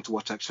Ali came to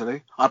watch,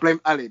 actually. I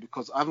blame Ali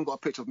because I haven't got a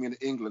picture of me in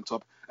the England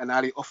top, and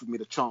Ali offered me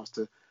the chance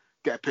to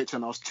get a picture,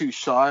 and I was too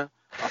shy.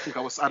 I think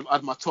I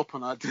had my top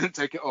on, I didn't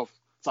take it off.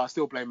 So I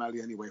still blame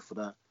Ali anyway for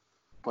that.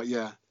 But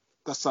yeah,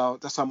 that's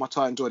how much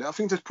I enjoyed it. I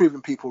think just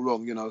proving people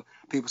wrong,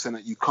 people saying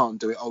that you can't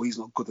do it, oh, he's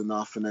not good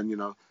enough, and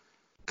then,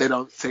 they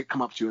don't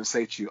come up to you and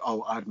say to you,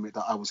 oh, I admit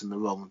that I was in the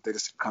wrong. They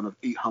just kind of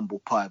eat humble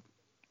pie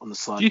on the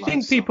side. Do you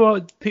think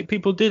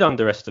people did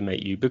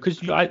underestimate you?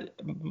 Because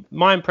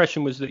my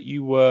impression was that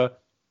you were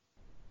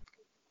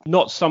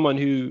not someone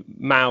who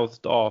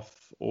mouthed off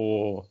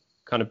or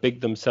kind of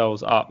bigged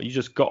themselves up. You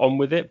just got on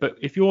with it. But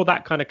if you're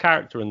that kind of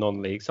character in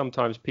non-league,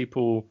 sometimes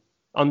people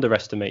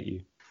underestimate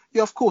you.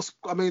 Yeah, of course.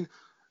 I mean,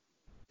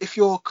 if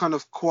you're kind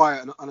of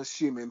quiet and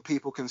unassuming,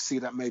 people can see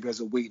that maybe as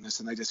a weakness,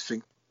 and they just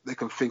think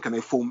and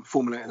they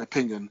formulate an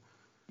opinion,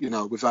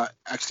 without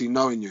actually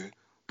knowing you.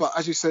 But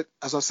as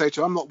I say to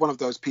you, I'm not one of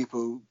those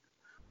people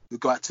who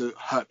go out to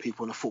hurt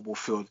people in a football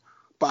field,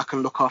 but I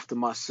can look after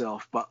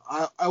myself. But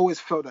I always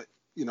felt that,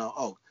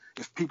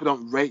 if people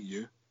don't rate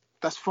you,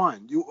 that's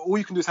fine. All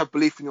you can do is have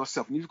belief in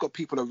yourself. And if you've got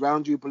people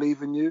around you who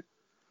believe in you,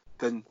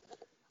 then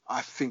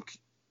I think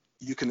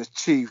you can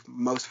achieve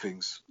most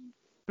things.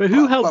 But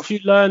who helped you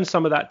learn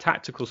some of that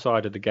tactical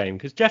side of the game?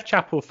 Because Jeff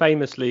Chappell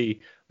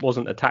famously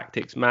wasn't a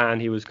tactics man.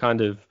 He was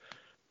kind of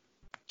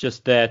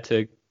just there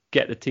to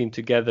get the team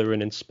together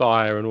and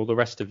inspire and all the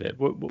rest of it.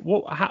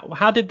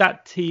 How did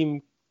that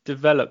team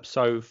develop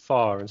so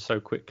far and so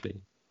quickly?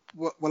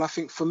 Well, I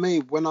think for me,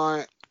 when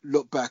I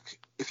look back,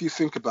 if you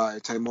think about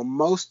it, Tamar,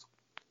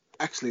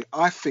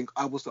 I think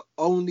I was the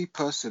only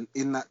person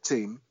in that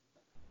team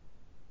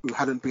who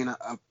hadn't been at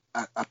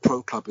a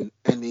pro club in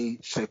any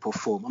shape or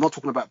form. I'm not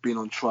talking about being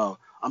on trial.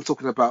 I'm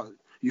talking about,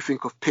 you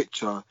think of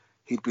Pitcher,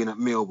 he'd been at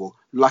Millwall.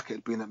 Luckett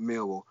had been at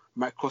Millwall.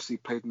 Matt Crossley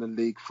played in the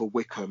league for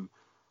Wickham.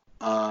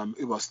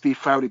 Steve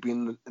Farrell had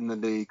been in the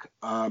league.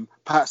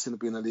 Patterson had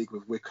been in the league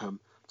with Wickham.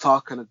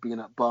 Tarkan had been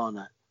at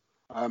Barnet.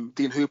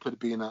 Dean Hooper had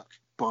been at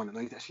Barnet. No,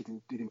 he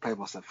actually didn't play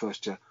much that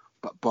first year,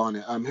 but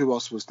Barnet. Who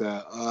else was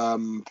there?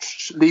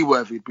 Lee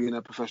Worthy had been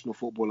a professional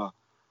footballer.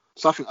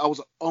 So I think I was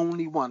the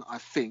only one,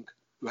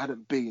 who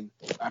hadn't been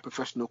at a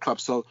professional club.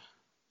 So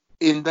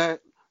in there,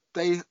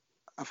 they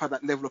have had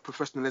that level of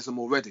professionalism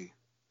already.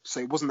 So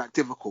it wasn't that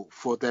difficult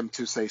for them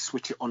to, say,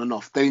 switch it on and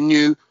off. They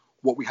knew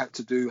what we had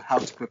to do, how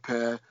to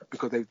prepare,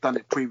 because they've done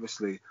it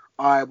previously.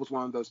 I was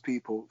one of those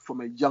people from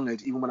a young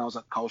age, even when I was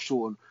at Carl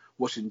Shorten,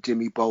 watching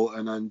Jimmy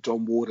Bolton and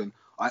John Warden,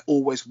 I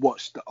always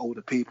watched the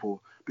older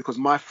people, because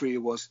my theory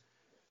was,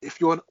 if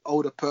you're an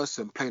older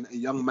person playing a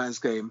young man's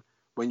game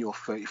when you're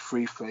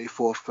 33,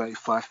 34,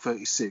 35,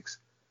 36,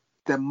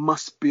 there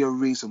must be a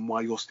reason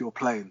why you're still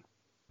playing.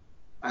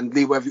 And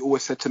Lee Worthy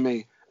always said to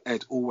me,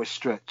 Ed, always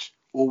stretch,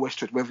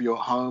 whether you're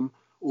at home,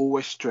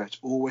 always stretch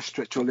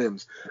your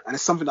limbs. And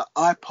it's something that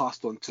I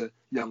passed on to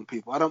young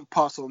people. I don't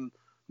pass on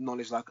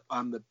knowledge like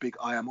I'm the big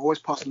I am. I always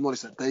pass on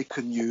knowledge that they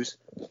can use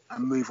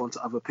and move on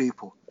to other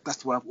people. That's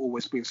the way I've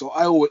always been. So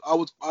I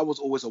was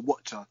always a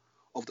watcher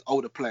of the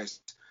older players,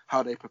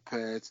 how they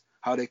prepared,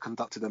 how they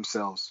conducted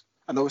themselves.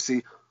 And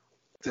obviously,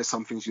 there's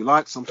some things you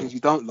like, some things you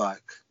don't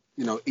like.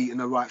 Eating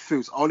the right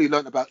foods. I only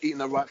learned about eating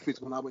the right foods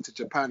when I went to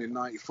Japan in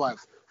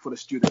 '95 for the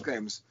student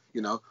games.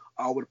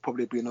 I would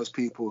probably be in those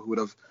people who would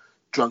have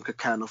drunk a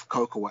can of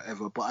Coke or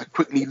whatever. But I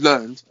quickly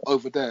learned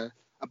over there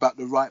about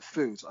the right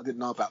foods. I didn't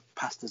know about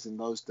pastas in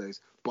those days,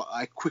 but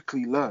I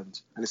quickly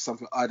learned. And it's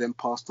something I then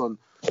passed on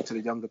to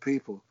the younger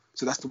people.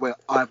 So that's the way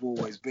I've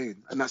always been.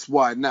 And that's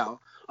why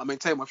now, I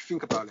maintain, if you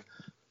think about it,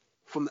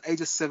 from the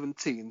age of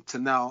 17 to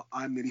now,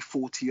 I'm nearly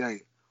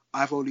 48.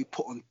 I've only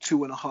put on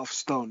 2.5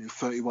 stone in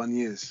 31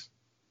 years.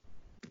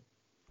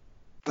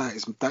 That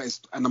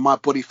is, and my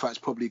body fat's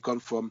probably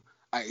gone from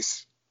at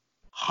its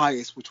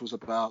highest, lowest, which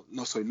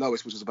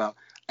was about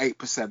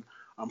 8%.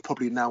 I'm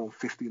probably now on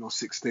 15 or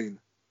 16.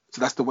 So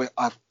that's the way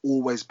I've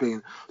always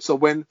been. So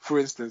when, for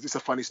instance, it's a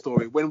funny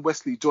story. When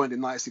Wesley joined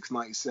in 96,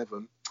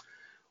 97,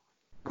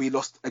 we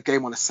lost a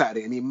game on a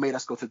Saturday, and he made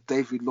us go to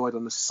David Lloyd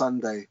on a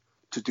Sunday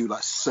to do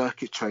like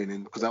circuit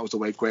training, because that was the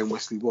way Graham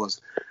Wesley was.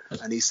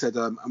 And he said,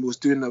 and we was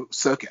doing the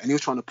circuit, and he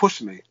was trying to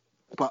push me,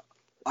 but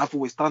I've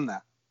always done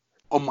that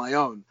on my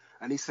own.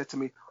 And he said to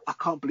me, I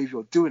can't believe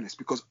you're doing this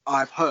because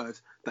I've heard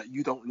that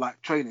you don't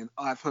like training.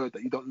 I've heard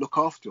that you don't look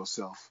after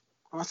yourself.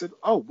 And I said,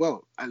 oh,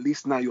 well, at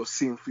least now you're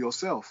seeing for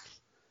yourself.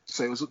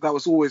 So that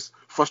was always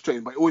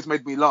frustrating, but it always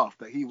made me laugh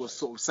that he was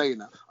sort of saying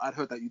that. I'd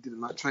heard that you didn't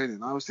like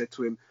training. I always said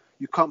to him,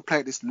 you can't play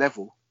at this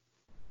level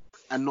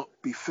and not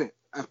be fit.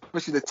 And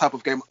especially the type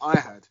of game I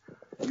had,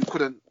 you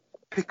couldn't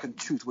pick and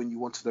choose when you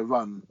wanted to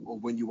run or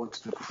when you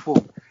wanted to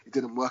perform. It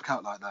didn't work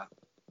out like that.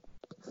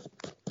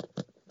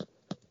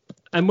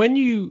 And when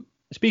you,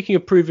 speaking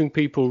of proving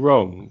people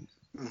wrong,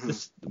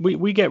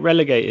 we get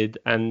relegated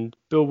and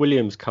Bill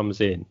Williams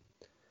comes in.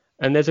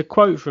 And there's a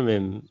quote from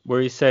him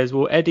where he says,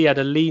 well, Eddie had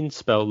a lean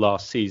spell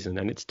last season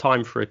and it's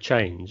time for a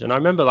change. And I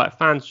remember like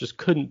fans just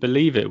couldn't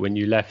believe it when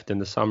you left in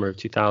the summer of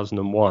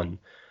 2001.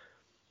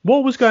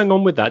 What was going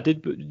on with that?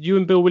 Did you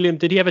and Bill Williams,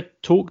 did he ever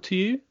talk to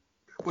you?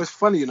 Well, it's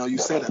funny, you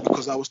say that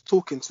because I was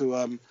talking to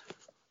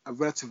a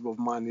relative of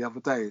mine the other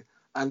day.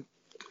 And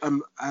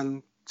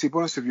to be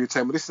honest with you,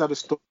 Tim, this is how the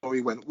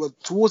story went. Well,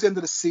 towards the end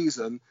of the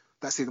season,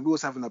 we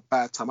was having a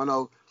bad time. I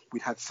know we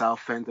had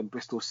Southend and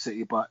Bristol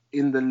City, but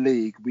in the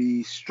league,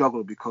 we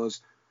struggled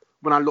because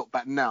when I look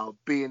back now,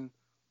 being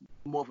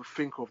more of a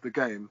thinker of the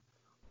game,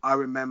 I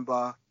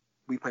remember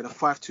we played a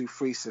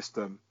 5-2-3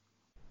 system.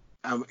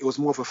 It was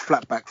more of a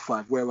flat back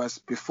five, whereas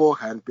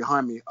beforehand,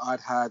 behind me,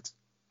 I'd had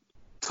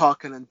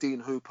Tarkin and Dean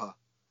Hooper.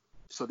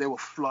 So they were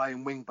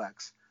flying wing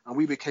backs, and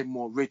we became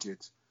more rigid.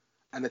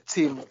 And the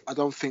team, I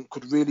don't think,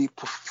 could really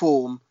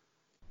perform,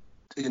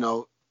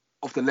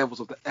 of the levels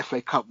of the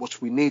FA Cup,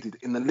 which we needed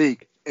in the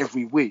league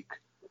every week.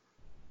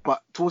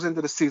 But towards the end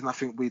of the season, I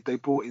think they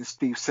brought in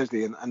Steve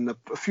Sedley, and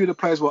a few of the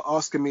players were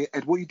asking me,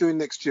 Ed, what are you doing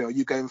next year? Are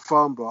you going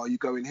Farnborough? Are you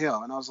going here?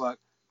 And I was like,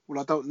 well,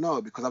 I don't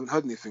know because I haven't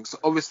heard anything. So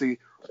obviously,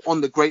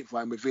 on the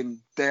grapevine, within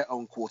their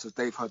own quarters,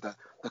 they've heard that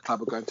the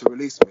club are going to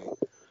release me.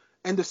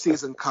 End of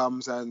season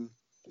comes, and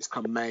it's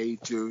come May,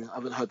 June. I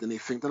haven't heard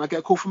anything. Then I get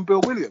a call from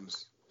Bill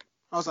Williams.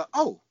 I was like,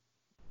 oh.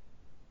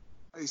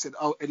 He said,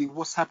 oh, Eddie,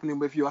 what's happening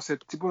with you? I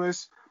said, to be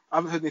honest, I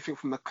haven't heard anything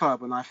from the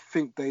club, and I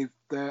think they're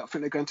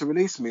going to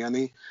release me. And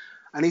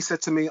he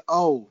said to me,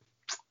 oh,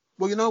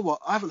 well, you know what?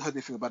 I haven't heard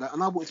anything about that,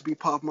 and I want to be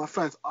part of my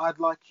fans. I'd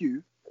like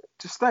you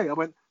to stay. I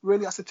went,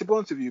 really? I said, to be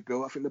honest with you,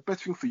 Bill, I think the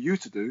best thing for you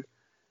to do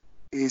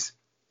is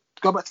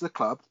go back to the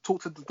club,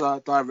 talk to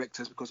the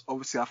directors, because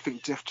obviously I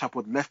think Jeff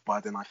Chappell had left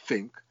by then, I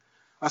think.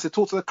 I said,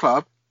 talk to the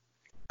club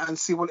and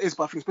see what it is,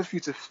 but I think it's best for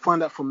you to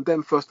find out from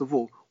them, first of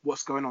all,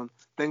 what's going on,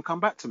 then come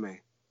back to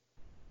me.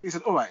 He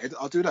said, all right, Ed,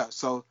 I'll do that.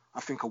 So I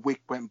think a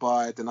week went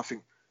by. Then I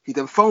think he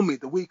then phoned me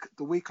the week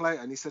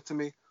later, and he said to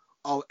me,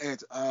 oh,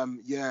 Ed,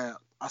 yeah,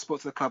 I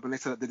spoke to the club, and they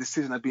said that the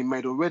decision had been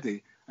made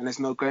already, and there's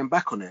no going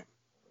back on it.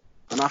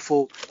 And I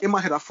thought, in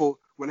my head, well,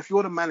 if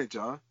you're the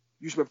manager,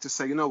 you should be able to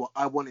say, you know what,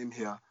 I want him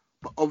here.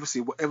 But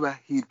obviously, whatever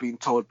he'd been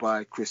told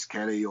by Chris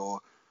Kelly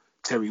or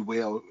Terry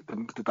Wheel,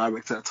 the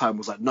director at the time,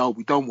 was like, no,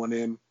 we don't want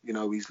him.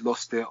 He's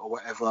lost it or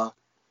whatever.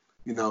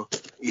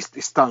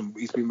 It's done.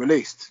 He's been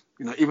released.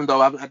 Even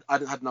though I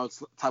didn't have no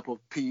type of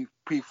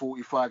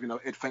P45,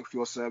 Ed, thanks for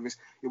your service.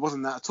 It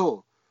wasn't that at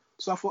all.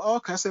 So I thought, oh,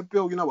 okay. I said,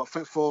 Bill, you know what?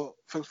 Thanks for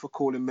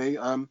calling me.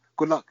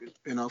 Good luck,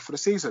 for the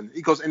season.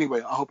 He goes,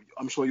 anyway,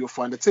 I'm sure you'll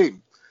find a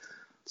team.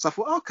 So I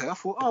thought, okay.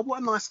 Oh,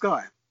 what a nice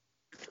guy.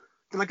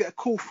 Then I get a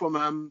call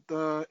from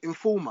the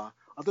Informer.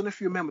 I don't know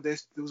if you remember. There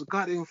was a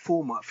guy at the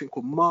Informer, I think,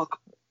 called Mark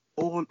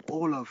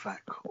Orlovac.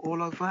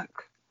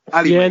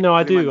 Yeah, no,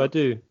 I do.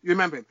 You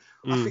remember him?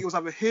 Mm. I think it was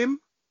either him,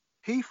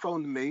 he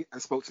phoned me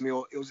and spoke to me,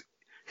 or it was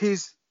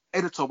his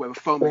editor, whatever,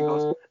 phoned me and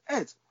goes,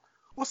 Ed,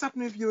 what's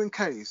happening with you and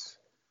Kays?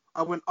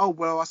 I went, oh,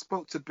 well, I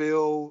spoke to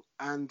Bill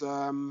and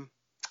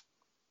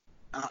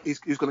he's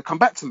going to come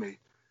back to me.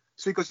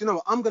 So he goes, you know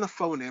what, I'm going to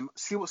phone him,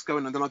 see what's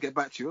going on, then I'll get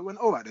back to you. I went,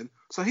 all right then.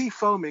 So he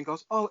phoned me and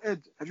goes, oh,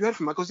 Ed, have you heard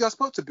from him? I goes, yeah, I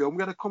spoke to Bill and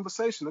we had a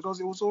conversation. I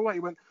goes, it was all right. He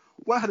went,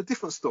 well, I had a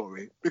different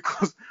story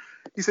because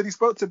he said he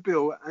spoke to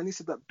Bill and he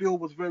said that Bill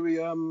was very,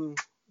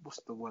 what's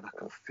the word I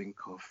can think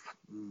of?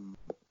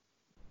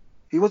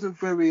 He wasn't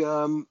very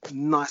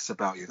nice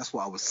about you. That's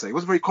what I would say. He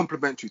wasn't very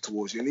complimentary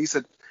towards you. And he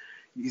said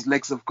his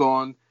legs have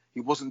gone.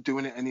 He wasn't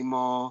doing it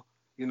anymore.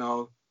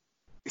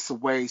 It's a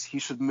waste. He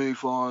should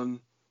move on.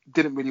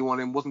 Didn't really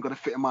want him. Wasn't going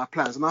to fit in my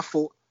plans. And I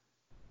thought,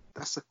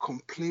 that's a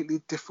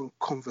completely different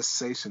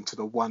conversation to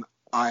the one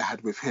I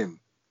had with him,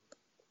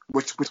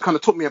 which kind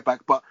of took me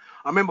aback. But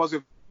I remember I was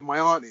with my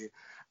auntie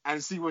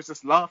and she was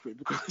just laughing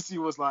because she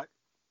was like,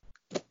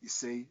 you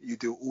see, you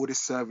do all this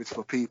service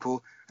for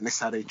people and this is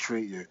how they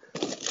treat you.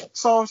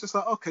 So I was just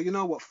like, okay, you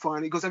know what,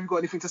 fine. He goes, have you got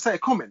anything to say? A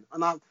comment.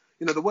 And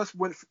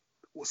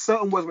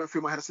certain words went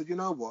through my head. I said, you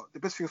know what, the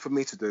best thing for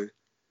me to do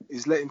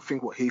is let him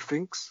think what he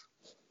thinks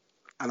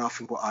and I'll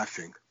think what I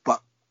think.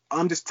 But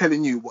I'm just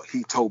telling you what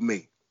he told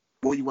me.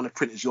 What you want to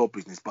print is your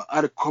business. But I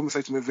had a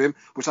conversation with him,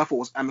 which I thought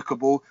was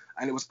amicable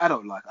and it was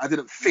adult-like. I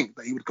didn't think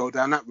that he would go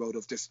down that road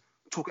of just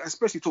talking,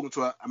 especially talking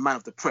to a man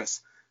of the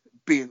press,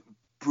 being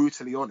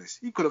brutally honest.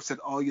 He could have said,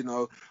 oh,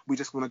 we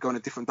just want to go in a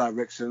different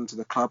direction to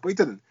the club, but he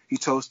didn't. He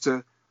chose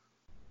to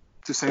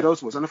say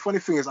those words. And the funny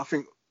thing is, I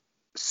think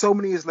so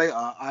many years later,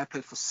 I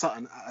played for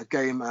Sutton at a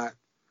game at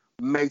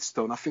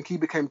Maidstone. I think he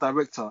became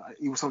director.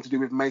 He was something to do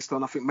with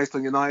Maidstone. I think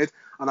Maidstone United,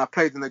 and I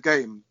played in a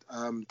game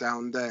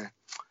down there.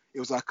 It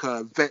was like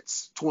a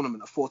vets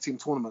tournament, a 4-team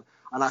tournament,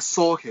 and I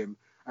saw him.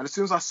 And as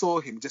soon as I saw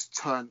him, he just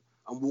turned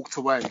and walked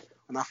away.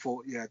 And I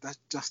thought, yeah, that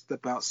just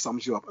about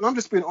sums you up. And I'm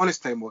just being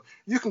honest, Tamor.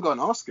 You can go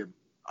and ask him.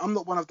 I'm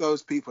not one of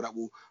those people that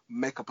will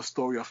make up a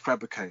story or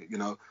fabricate.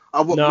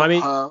 I would No, I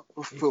not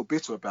mean, feel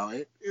bitter about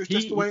it. It was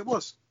just the he way it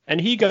was. and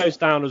he goes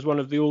down as one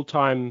of the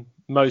all-time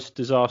most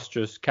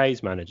disastrous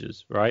K's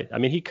managers, right? I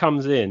mean, he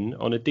comes in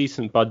on a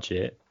decent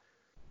budget.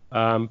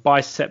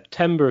 By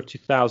September of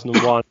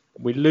 2001,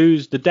 we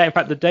lose the day. In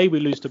fact, the day we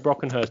lose to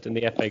Brockenhurst in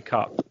the FA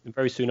Cup, and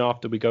very soon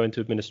after we go into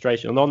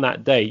administration. And on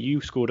that day, you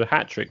scored a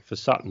hat-trick for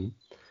Sutton.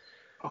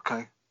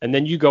 Okay. And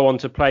then you go on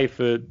to play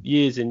for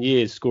years and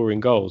years scoring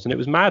goals. And it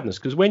was madness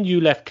because when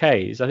you left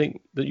K's, I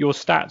think that your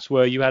stats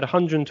were you had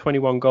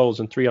 121 goals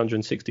and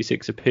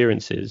 366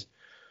 appearances.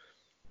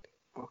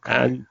 Okay.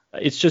 And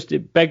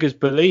it beggars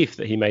belief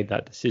that he made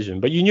that decision.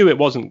 But you knew it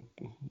wasn't.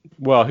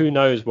 Well, who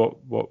knows what.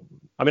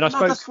 I mean, I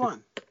suppose. No, that's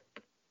fine.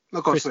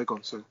 No, go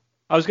on, sorry.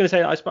 I was going to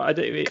say,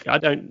 I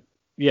don't.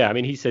 Yeah, I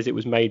mean, he says it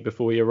was made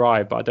before he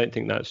arrived, but I don't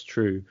think that's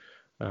true.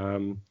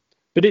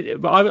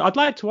 But I'd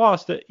like to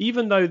ask that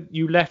even though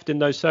you left in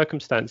those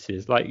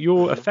circumstances, like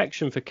your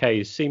affection for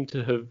K's seemed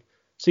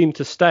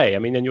to stay. I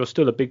mean, and you're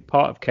still a big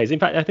part of K's. In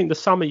fact, I think the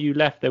summer you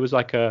left, there was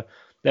an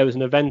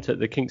event at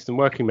the Kingston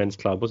Working Men's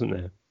Club, wasn't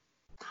there?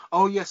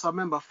 Oh yes, I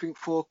remember. I think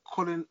for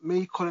Colin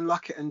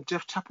Luckett, and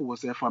Jeff Chappell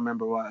was there, if I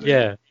remember rightly.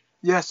 Yeah.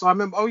 Yes, I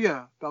remember. Oh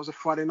yeah, that was a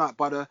Friday night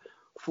by the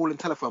fallen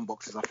telephone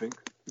boxes, I think.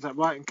 Is that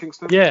right in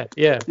Kingston? Yeah.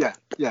 Yeah.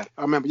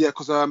 I remember. Yeah,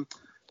 because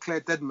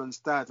Claire Deadman's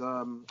dad, I can't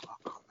remember.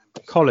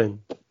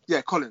 Colin.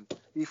 Yeah, Colin.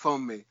 He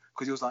phoned me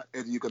because he was like,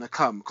 "Ed, are you gonna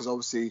come?" Because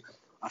obviously,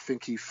 I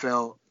think he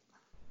felt,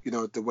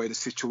 the way the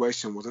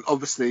situation was, and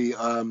obviously,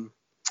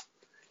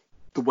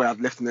 the way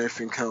I'd left and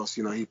everything else,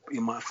 he might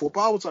have thought.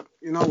 But I was like,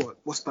 you know what?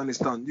 What's done is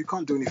done. You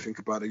can't do anything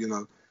about it.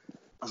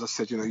 As I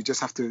said, you just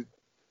have to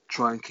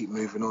try and keep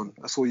moving on.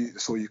 That's all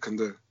you can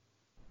do.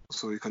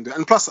 That's all you can do.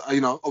 And plus,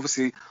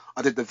 obviously,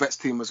 I did the vets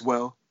team as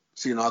well.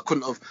 So, I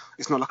couldn't have.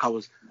 It's not like I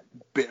was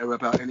bitter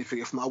about anything.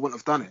 If not, I wouldn't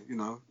have done it.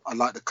 I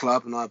liked the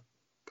club, and I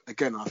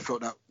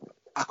felt that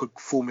I could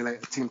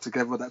formulate a team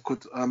together that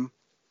could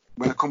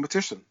win a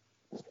competition.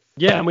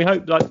 Yeah, and we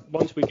hope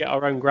once we get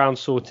our own ground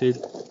sorted,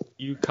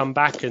 you come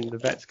back and the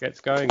vets gets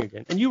going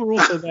again. And you were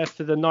also there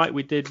for the night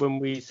we did when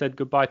we said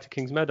goodbye to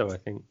Kings Meadow, I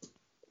think.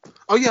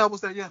 Oh yeah, I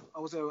was there. Yeah, I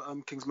was there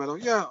at Kings Meadow.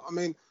 Yeah, I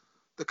mean,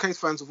 the Case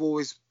fans have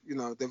always,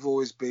 they've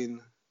always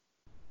been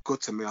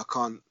good to me. I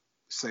can't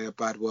say a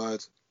bad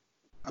word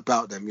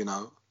about them.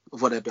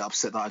 Although they're a bit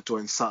upset that I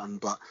joined Sutton,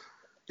 but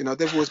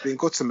they've always been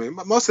good to me.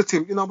 Most of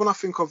the team, when I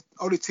think of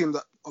only team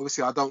that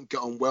obviously I don't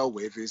get on well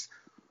with is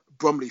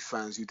Bromley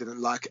fans who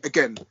didn't like it.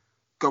 Again,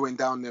 going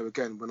down there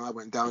again, when I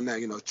went down there,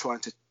 trying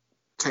to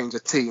change a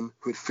team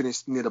who had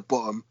finished near the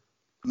bottom,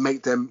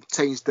 make them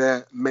change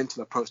their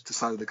mental approach to the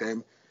side of the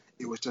game.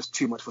 It was just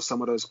too much for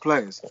some of those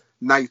players.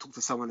 Now you talk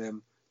to some of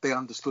them, they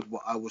understood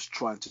what I was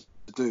trying to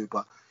do.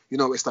 But,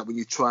 it's like when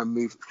you try and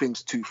move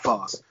things too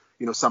fast,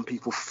 some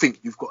people think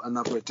you've got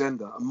another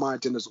agenda. And my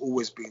agenda's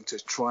always been to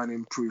try and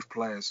improve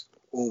players,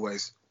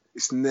 always.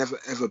 It's never,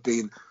 ever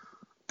been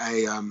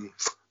a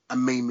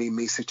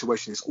me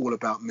situation. It's all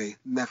about me.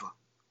 Never.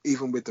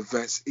 Even with the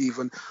vets, it's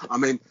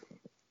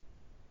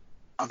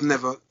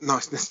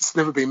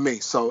never been me.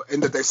 So in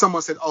the day,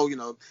 someone said,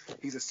 oh,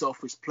 he's a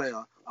selfish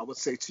player. I would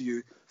say to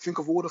you, think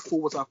of all the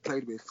forwards I've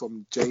played with,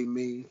 from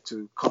Jamie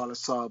to Carla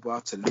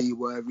Saba to Lee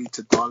Worthy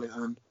to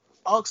Darlington.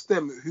 Ask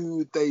them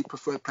who they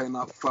prefer playing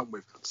up front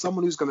with.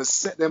 Someone who's going to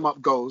set them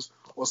up goals,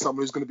 or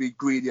someone who's going to be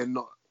greedy and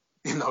not,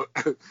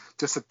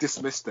 just to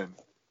dismiss them.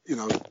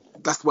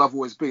 That's where I've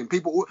always been.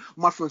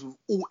 My friends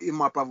in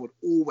my brother would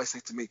always say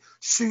to me,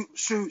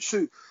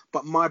 shoot.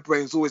 But my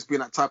brain's always been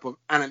that type of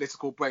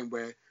analytical brain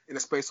where in a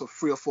space of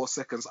 3 or 4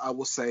 seconds, I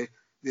will say,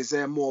 is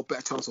there more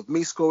better chance of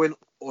me scoring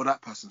or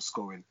that person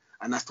scoring?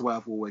 And that's the way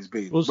I've always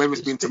been. Well, whether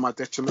it's been to my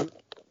detriment.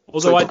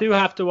 Although I do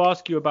have to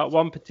ask you about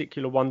one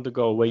particular wonder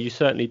goal where you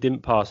certainly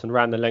didn't pass and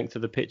ran the length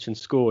of the pitch and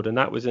scored, and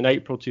that was in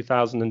April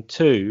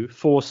 2002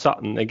 for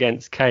Sutton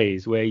against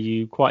K's, where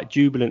you quite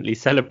jubilantly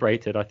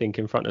celebrated, I think,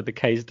 in front of the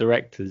K's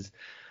directors.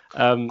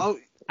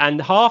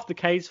 And half the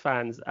K's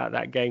fans at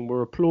that game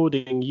were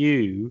applauding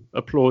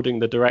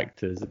the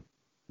directors, and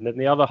then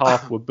the other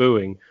half were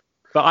booing.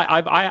 But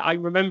I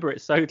remember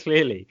it so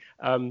clearly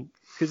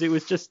because it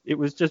was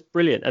just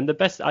brilliant. And the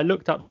best, I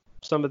looked up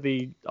some of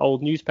the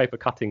old newspaper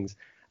cuttings,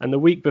 and the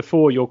week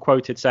before you're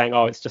quoted saying,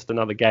 "Oh, it's just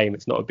another game,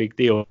 it's not a big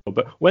deal."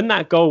 But when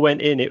that goal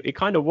went in, it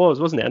kind of was,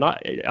 wasn't it? And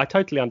I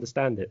totally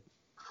understand it.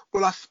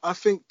 Well, I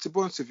think, to be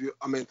honest with you,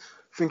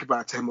 think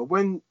about it, Tamer.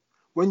 When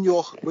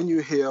you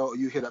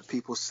hear that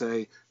people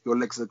say your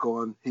legs are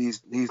gone,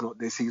 he's not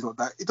this, he's not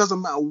that. It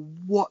doesn't matter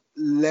what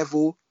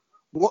level,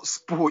 what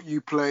sport you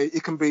play.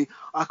 It can be,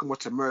 I can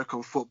watch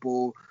American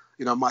football.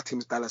 My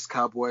team's Dallas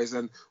Cowboys,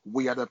 and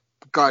we had a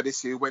guy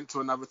this year who went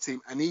to another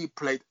team and he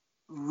played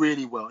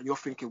really well, and you're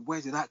thinking,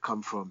 where did that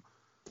come from?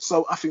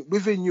 So I think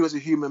within you as a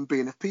human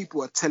being, if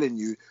people are telling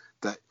you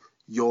that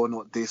you're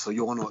not this or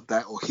you're not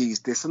that or he's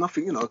this, and I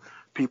think,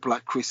 people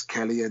like Chris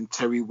Kelly and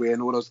Terry Weir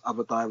and all those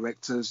other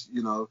directors,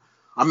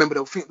 I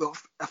remember I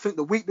think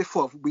the week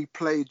before we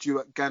played you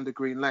at Gander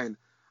Green Lane,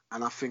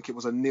 and I think it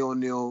was a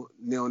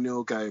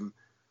 0-0 game,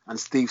 and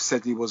Steve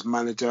said he was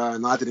manager,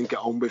 and I didn't get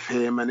on with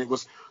him, and it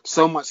was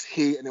so much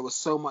heat, and it was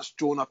so much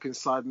drawn up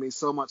inside me,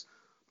 so much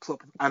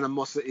sort of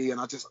animosity, and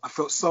I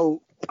felt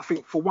so. I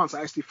think for once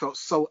I actually felt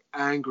so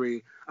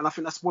angry, and I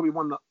think that's probably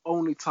one of the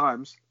only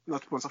times. I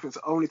think it's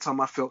the only time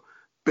I felt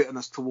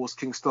bitterness towards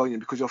Kingstonian,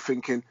 because you're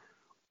thinking,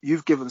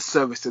 you've given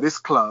service to this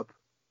club,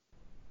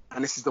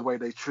 and this is the way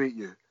they treat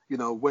you.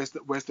 Where's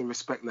the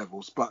respect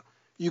levels? But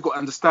you got to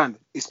understand,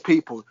 it's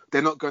people.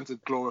 They're not going to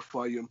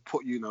glorify you and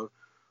put your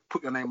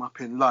name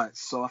up in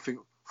lights. So I think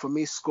for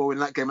me, scoring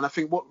that game, and I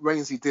think what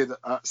Rainsy did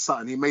at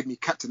Sutton, he made me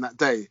captain that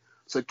day,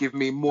 so give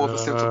me more of a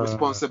sense of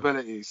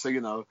responsibility. So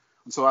and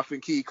so I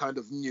think he kind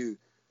of knew,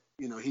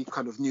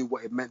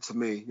 what it meant to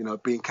me,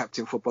 being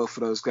captain for both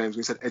of those games.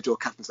 We said, Ed, you're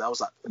captain. So I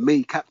was like,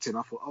 me captain.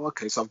 I thought, oh,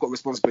 okay, so I've got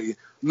responsibility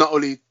not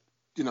only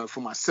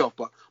for myself,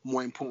 but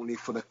more importantly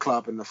for the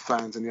club and the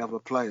fans and the other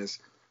players.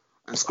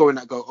 And scoring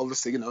that goal,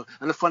 obviously, and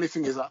the funny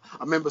thing is, I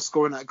remember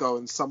scoring that goal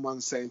and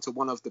someone saying to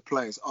one of the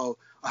players, oh,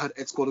 I heard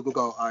Ed scored a good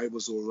goal. It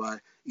was all right.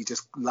 He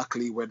just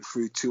luckily went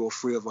through 2 or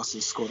 3 of us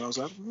and scored. I was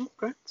like,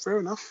 okay, fair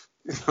enough.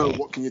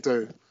 What can you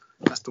do?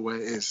 That's the way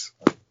it is.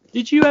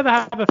 Did you ever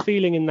have a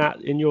feeling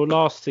in your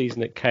last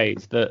season at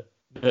Cades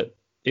that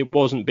it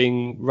wasn't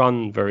being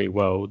run very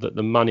well, that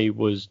the money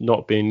was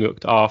not being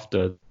looked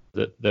after,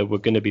 that there were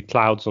going to be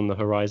clouds on the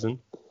horizon?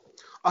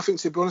 I think,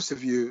 to be honest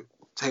with you,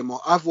 Tamar,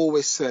 I've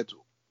always said,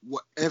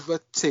 whatever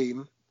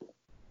team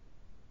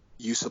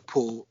you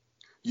support,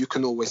 you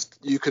can always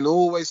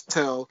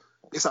tell.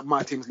 It's like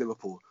my team's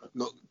Liverpool.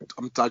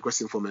 I'm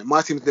digressing from it.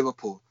 My team's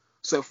Liverpool.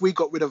 So if we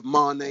got rid of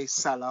Mane,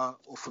 Salah,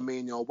 or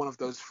Firmino, one of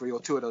those 3 or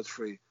 2 of those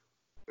 3,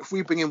 if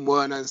we bring in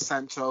Werner and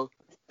Sancho,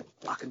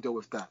 I can deal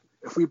with that.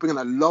 If we bring in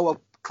a lower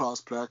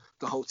class player,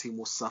 the whole team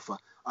will suffer.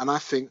 And I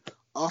think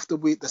after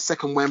the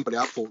second Wembley,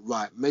 I thought,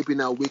 right, maybe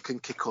now we can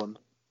kick on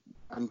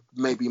and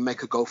maybe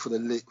make a goal for the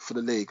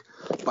league.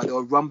 But there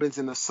were rumblings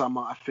in the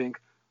summer, I think,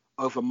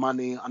 over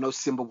money. I know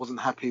Simba wasn't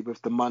happy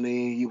with the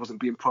money. He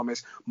wasn't being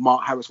promised.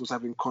 Mark Harris was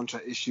having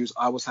contract issues.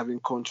 I was having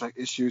contract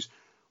issues.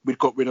 We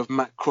got rid of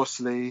Matt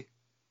Crossley.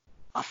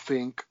 I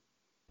think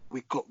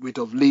we got rid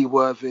of Lee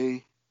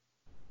Worthy.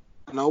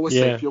 And I always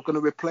say, if you're going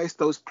to replace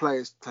those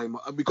players, Tamer,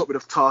 we got rid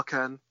of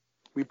Tarkan.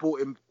 We brought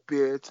in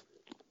Beard.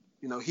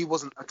 He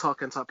wasn't a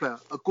Tarkan type player.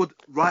 A good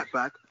right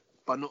back,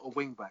 but not a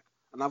wing back.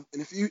 And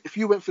if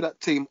you went through that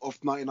team of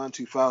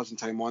 99-2000,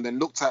 Tamer, and then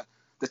looked at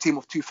the team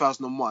of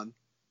 2001,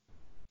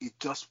 it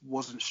just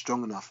wasn't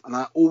strong enough. And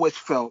I always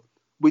felt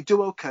we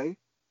do okay,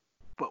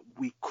 but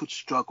we could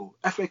struggle.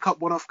 FA Cup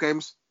one-off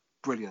games,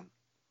 brilliant.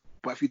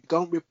 But if you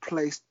don't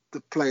replace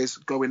the players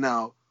going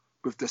out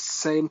with the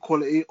same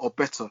quality or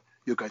better,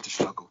 you're going to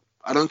struggle.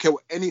 I don't care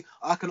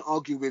I can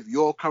argue with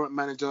your current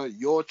manager,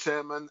 your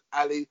chairman,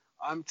 Ali.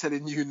 I'm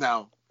telling you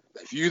now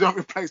that if you don't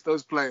replace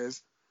those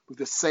players with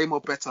the same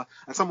or better,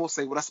 and some will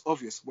say, well, that's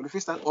obvious. Well, if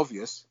it's that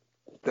obvious,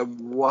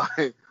 then why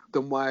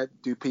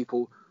do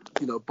people,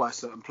 buy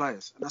certain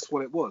players? And that's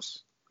what it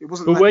was. It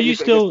wasn't. But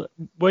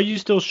were you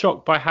still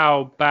shocked by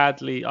how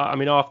badly? I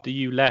mean, after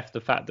you left,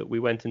 the fact that we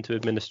went into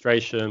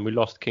administration, we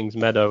lost Kings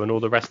Meadow, and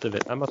all the rest of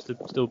it, that must have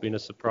still been a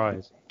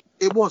surprise.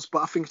 It was, but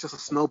I think it's just a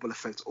snowball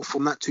effect. Or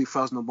from that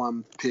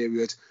 2001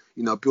 period,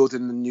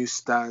 building the new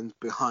stand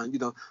behind.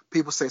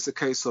 People say it's a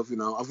case of,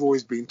 I've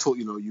always been taught,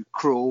 you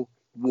crawl,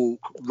 walk,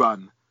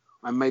 run,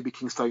 and maybe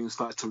Kingstonian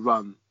started to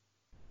run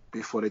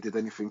before they did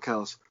anything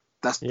else.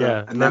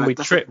 And then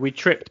we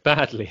tripped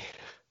badly.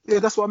 Yeah,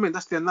 that's what I mean.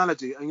 That's the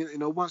analogy.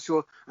 And once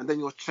you're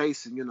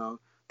chasing,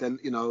 then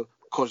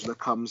Kozla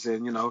comes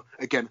in.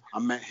 Again, I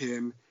met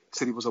him.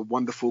 Said he was a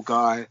wonderful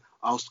guy.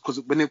 Because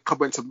when it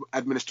went to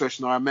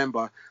administration, I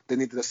remember they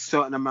needed a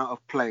certain amount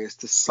of players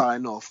to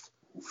sign off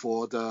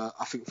for the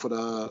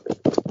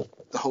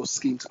whole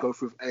scheme to go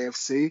through with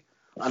AFC.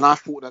 And I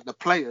thought that the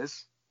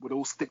players would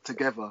all stick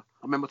together.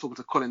 I remember talking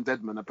to Colin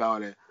Deadman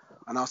about it,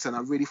 and I was saying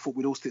I really thought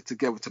we'd all stick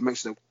together to make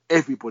sure that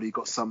everybody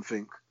got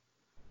something.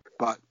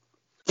 But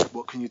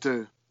what can you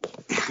do?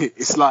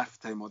 It's life,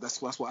 Tamar.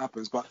 That's what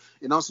happens. But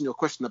in answering your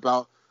question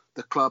about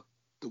the club,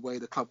 the way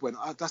the club went,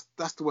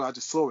 that's the way I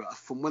just saw it.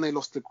 From when when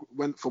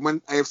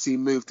AFC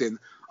moved in,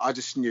 I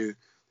just knew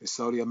it's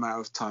only a matter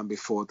of time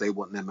before they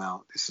want them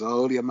out. It's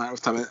only a matter of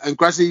time. And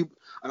gradually,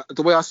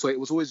 the way I saw it, it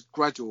was always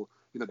gradual.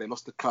 They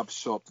lost the club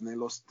shop, then they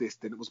lost this,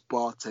 then it was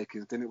bar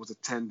takings, then it was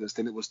attendance,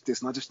 then it was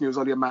this. And I just knew it was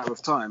only a matter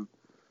of time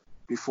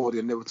before the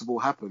inevitable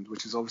happened,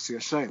 which is obviously a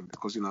shame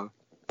because,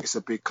 it's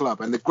a big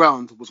club. And the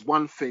ground was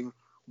one thing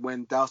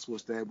when Douse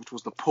was there, which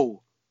was the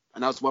pool.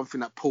 And that was one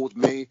thing that pulled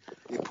me.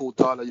 It pulled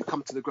Darla. You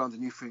come to the ground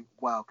and you think,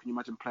 wow, can you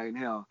imagine playing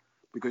here?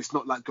 Because it's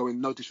not like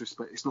going, no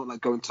disrespect, it's not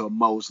like going to a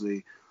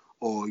Moseley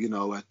or,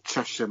 a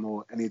Chesham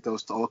or any of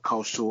those, or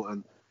Carl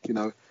Shorten.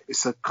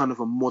 It's a kind of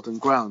a modern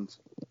ground.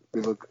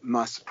 with a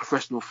nice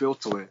professional feel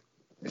to it.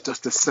 It's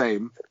just the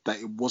same that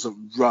it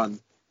wasn't run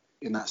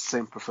in that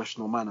same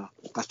professional manner.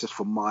 That's just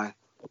from my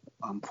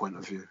point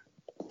of view.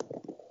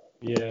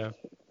 Yeah.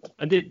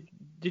 And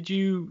did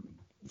you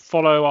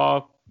follow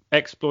our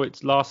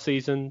exploits last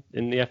season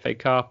in the FA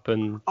Cup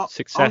and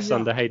success yeah.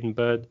 under Hayden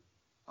Bird?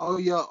 Oh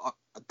yeah, I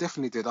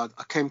definitely did. I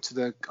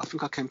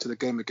think I came to the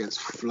game against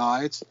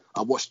Flyde.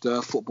 I watched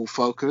Football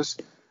Focus,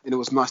 and it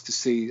was nice to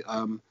see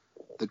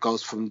the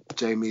goals from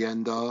Jamie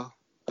Ender.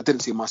 I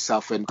didn't see my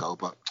Southend goal,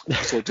 but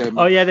I saw Jamie.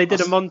 Oh yeah, they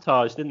did a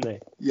montage, didn't they?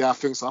 Yeah, I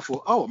think so. I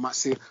thought, I might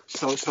see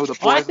show the boys.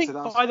 I think,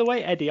 by the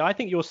way, Eddie, I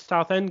think your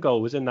Southend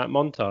goal was in that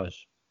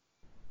montage.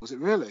 Was it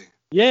really?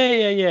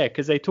 Yeah.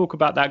 Because they talk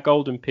about that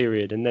golden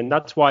period, and then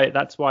that's why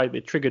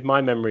it triggered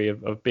my memory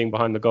of being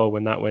behind the goal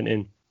when that went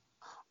in.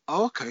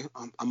 Oh, okay.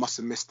 I must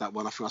have missed that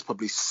one. I think I was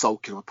probably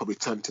sulking. I probably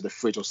turned to the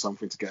fridge or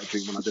something to get a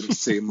drink when I didn't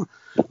see him.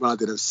 When I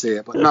didn't see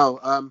it, but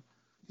no.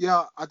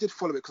 Yeah, I did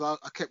follow it because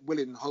I kept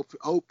willing,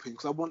 hoping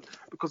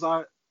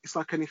because it's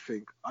like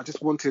anything. I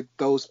just wanted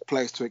those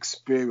players to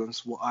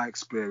experience what I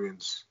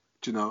experienced.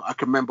 You know, I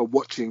can remember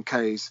watching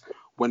K's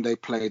when they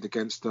played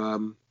against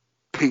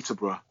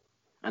Peterborough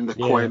and the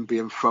coin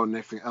being thrown and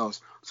everything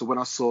else. So when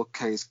I saw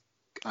K's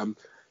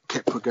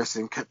kept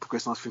progressing, I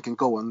was thinking,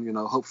 go on, you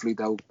know, hopefully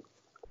they'll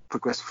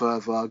progress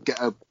further,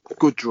 get a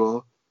good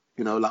draw.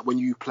 You know, like when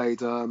you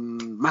played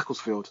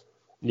Macclesfield.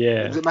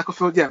 Yeah. Was it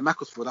Macclesfield? Yeah,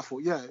 Macclesfield. I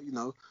thought, yeah, you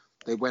know,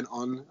 they went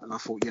on, and I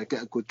thought, yeah,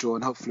 get a good draw,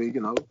 and hopefully, you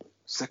know,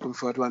 second,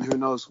 third round, who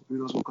knows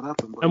what could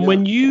happen. But, and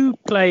when you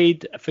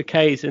played for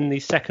K's in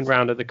the second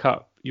round of the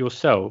Cup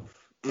yourself,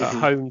 at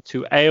home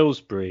to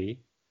Aylesbury,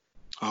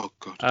 oh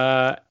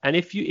god, and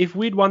if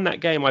we'd won that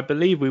game, I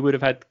believe we would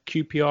have had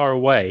QPR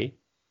away.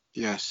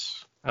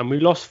 Yes. And we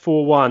lost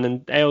 4-1,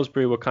 and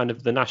Aylesbury were kind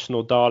of the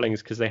national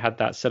darlings because they had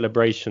that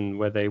celebration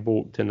where they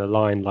walked in a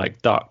line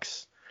like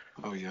ducks.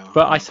 Oh yeah.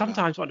 But I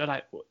sometimes wonder,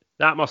 like,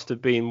 that must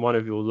have been one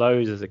of your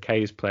lows as a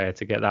K's player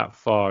to get that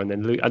far, and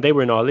then and they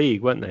were in our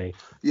league, weren't they?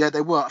 Yeah,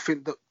 they were. I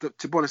think that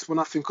to be honest, when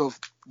I think of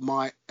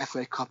my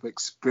FA Cup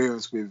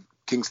experience with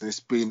Kingston, it's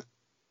been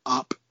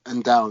up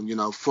and down. You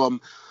know, from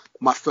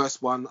my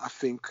first one, I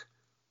think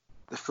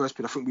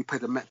we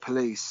played the Met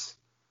Police,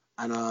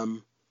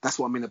 and that's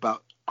what I mean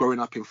about growing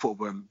up in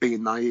football and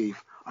being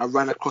naive. I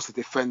ran across a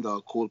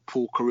defender called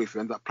Paul Carruth, who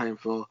ended up playing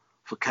for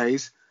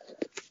K's,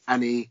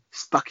 and he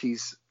stuck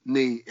his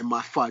knee in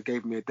my thigh,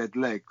 gave me a dead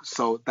leg.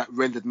 So that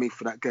rendered me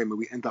for that game, and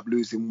we ended up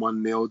losing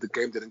 1-0. The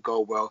game didn't go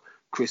well.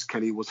 Chris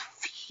Kelly was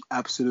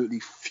absolutely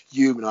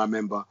fuming, I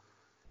remember.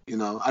 You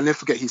know, I'll never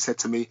forget, he said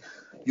to me,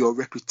 your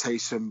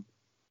reputation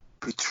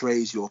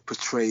betrays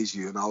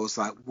you. And I was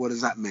like, what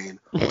does that mean?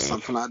 Or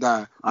something like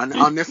that. And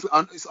I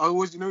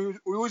always, you know,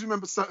 we always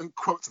remember certain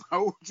quotes. I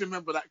always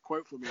remember that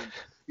quote from him,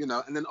 you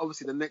know. And then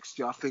obviously the next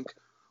year, I think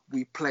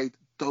we played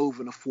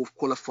Dover in the fourth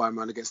qualifying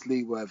round against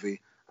Lee Worthy,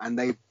 and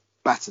they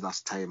battered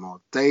us, Tamar.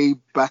 They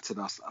battered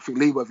us. I think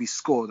Lee Worthy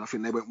scored. I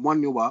think they went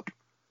 1-0 up,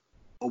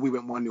 or we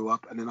went 1-0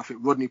 up, and then I think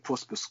Rodney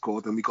Prosper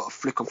scored, and we got a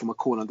flick on from a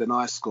corner, and then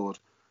I scored,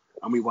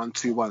 and we won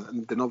 2-1.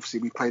 And then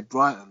obviously we played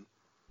Brighton,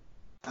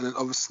 and then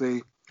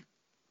obviously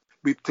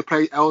to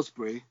play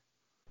Aylesbury.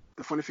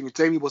 The funny thing is,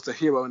 Jamie was the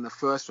hero in the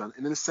first round,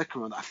 and in the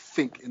second round, I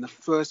think in the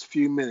first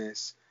few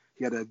minutes,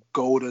 he had a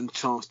golden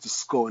chance to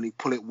score, and he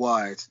pulled it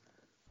wide.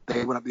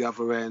 They went up the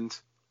other end,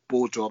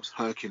 ball drops,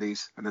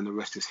 Hercules, and then the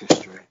rest is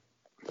history.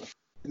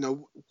 You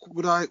know,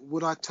 would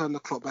I turn the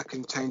clock back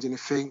and change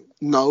anything?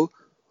 No.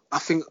 I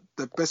think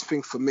the best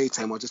thing for me,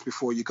 Tamar, just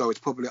before you go, is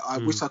probably I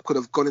wish I could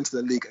have gone into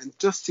the league and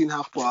just seen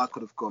how far I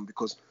could have gone,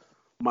 because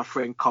my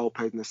friend Cole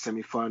played in the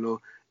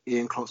semi-final.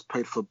 Ian Klotz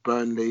played for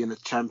Burnley in the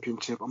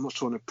Championship. I'm not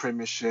sure in the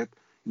Premiership.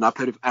 You know, I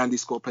played with Andy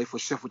Scott, played for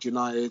Sheffield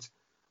United.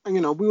 And,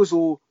 you know, we was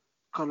all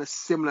kind of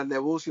similar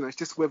levels. You know, it's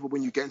just whether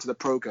when you get into the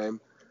pro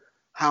game,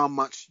 how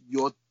much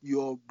you're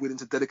willing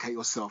to dedicate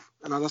yourself.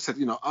 And as I said,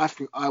 you know, I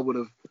think I would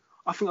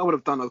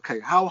have done okay.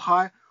 How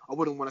high? I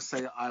wouldn't want to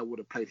say I would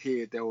have played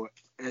here, there, or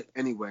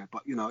anywhere.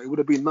 But, you know, it would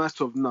have been nice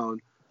to have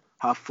known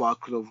how far I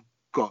could have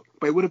got.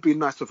 But it would have been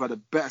nice to have had a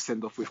better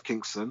send-off with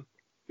Kingston.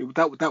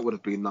 That would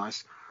have been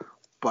nice.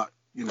 But,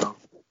 you know,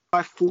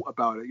 I thought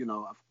about it. You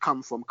know, I've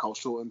come from Carl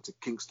Shorten to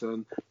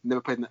Kingston,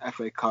 never played in the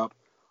FA Cup.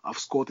 I've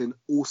scored in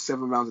all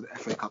 7 rounds of the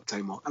FA Cup,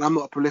 Tamar. And I'm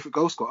not a prolific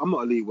goal scorer. I'm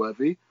not a Lee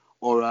Worthy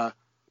or a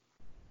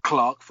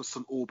Clark for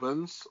St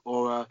Albans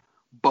or a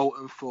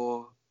Bolton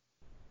for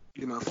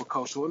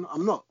Carl Shorten.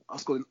 I'm not. I've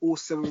scored in all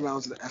 7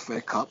 rounds of the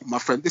FA Cup.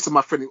 This is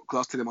my friend, because I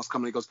was telling him I was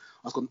coming, he goes,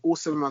 I've scored in all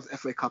 7 rounds of the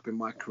FA Cup in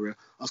my career.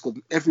 I've scored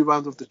in every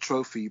round of the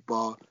trophy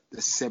bar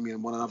the semi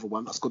and won another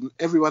one. I've scored in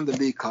every round of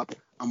the League Cup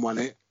and won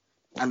it.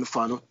 And the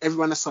final, every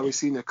round of Surrey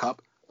Senior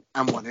Cup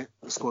and won it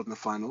and scored in the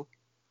final.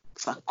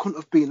 So I couldn't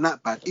have been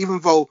that bad,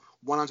 even though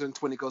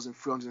 120 goals in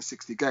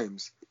 360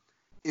 games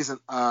isn't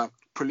a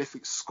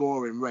prolific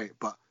scoring rate.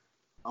 But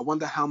I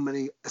wonder how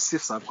many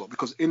assists I've got,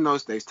 because in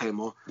those days,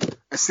 Tamar,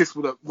 assists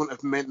wouldn't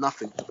have meant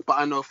nothing. But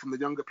I know from the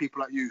younger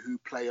people like you who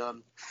play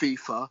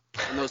FIFA,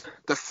 and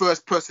the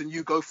first person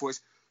you go for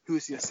is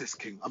who's the assist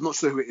king? I'm not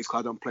sure who it is because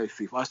I don't play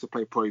FIFA. I used to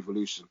play Pro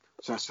Evolution,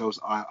 so that shows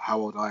how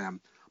old I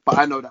am. But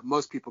I know that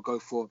most people go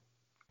for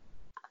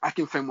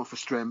Akinfenwa for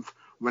strength,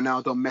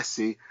 Ronaldo,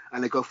 Messi,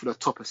 and they go for the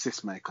top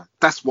assist maker.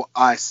 That's what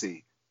I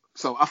see.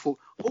 So I thought,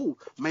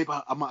 maybe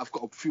I might have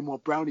got a few more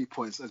brownie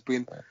points as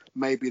being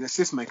maybe an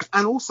assist maker.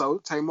 And also,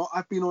 Tamar,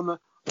 I've been on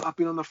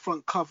the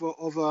front cover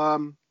of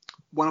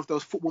one of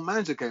those Football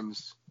Manager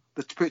games.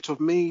 The picture of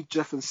me,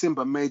 Jeff, and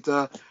Simba made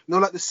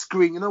like the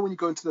screen. You know when you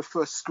go into the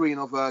first screen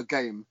of a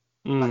game,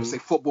 like say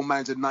Football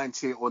Manager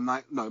 90 or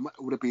 9. No, it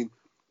would have been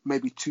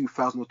maybe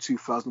 2000 or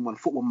 2001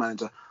 Football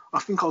Manager. I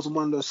think I was on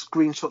one of those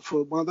screenshots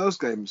for one of those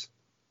games.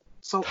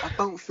 So I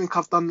don't think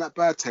I've done that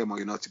bad, Tamar,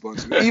 to be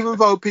honest with you. Even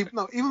though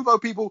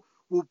people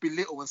will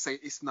belittle and say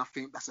it's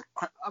nothing, that's a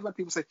crap. I've had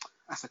people say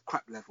that's a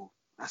crap level.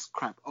 That's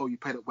crap. Oh, you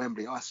played at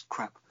Wembley. Oh, that's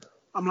crap.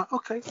 I'm like,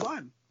 okay,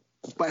 fine.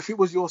 But if it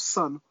was your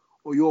son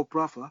or your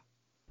brother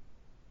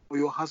or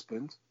your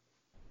husband,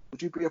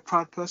 would you be a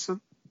proud person?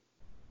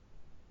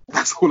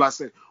 That's all I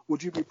said.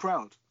 Would you be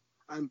proud?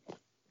 And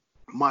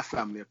my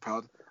family are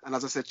proud. And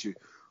as I said to you,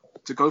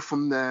 to go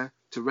from there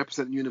to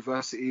represent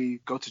university,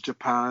 go to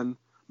Japan,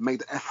 make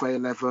the FA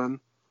 11,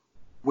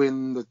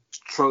 win the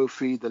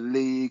trophy, the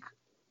league,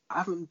 I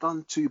haven't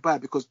done too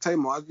bad because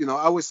Tamar,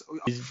 I was...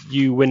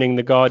 You winning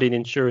the Guardian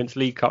Insurance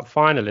League Cup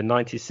final in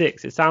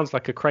 '96. It sounds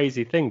like a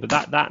crazy thing, but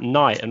that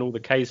night and all the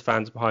K's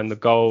fans behind the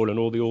goal and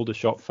all the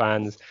Aldershot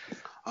fans,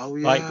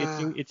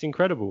 it's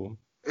incredible.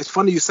 It's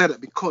funny you say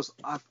that because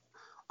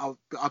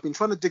I've been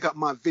trying to dig up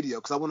my video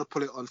because I want to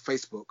put it on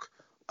Facebook,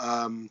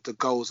 the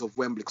goals of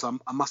Wembley, because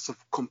I must have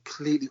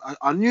completely...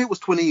 I knew it was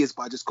 20 years,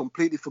 but I just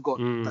completely forgot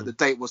that the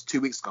date was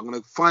 2 weeks ago. I'm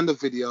going to find the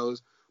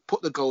videos,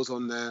 put the goals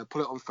on there,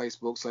 put it on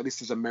Facebook, so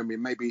this is a memory,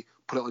 maybe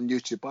put it on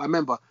YouTube. But I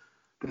remember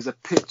there's a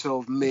picture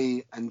of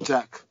me and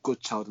Jack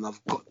Goodchild, and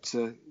I've got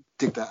to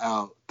dig that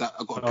out. That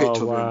I got a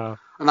picture of him.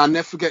 And I'll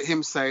never forget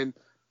him saying,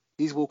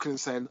 he's walking and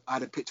saying, I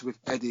had a picture with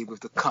Eddie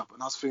with the cup.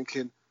 And I was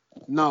thinking,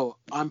 no,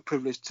 I'm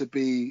privileged to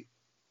be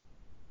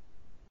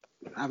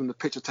having the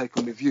picture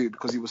taken with you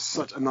because he was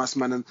such a nice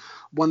man. And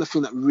one of the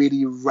things that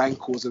really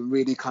rankles and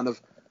really kind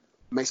of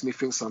makes me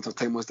think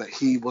sometimes was that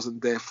he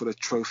wasn't there for the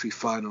trophy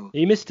final.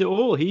 He missed it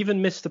all. He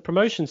even missed the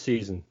promotion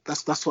season.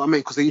 That's what I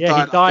mean, because he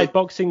died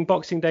Boxing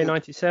Day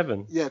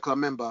 97. Yeah, because I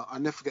remember, I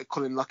never forget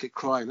Colin Luckett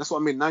crying. That's what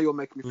I mean. Now you're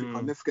making me think.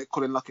 I never forget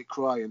Colin Luckett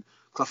crying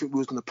because I think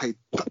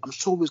I'm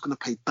sure we was going to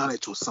play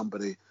Dulwich or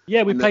somebody.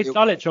 Yeah, we played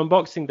Dulwich on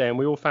Boxing Day and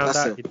we all found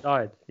out he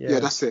died. Yeah,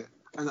 that's it.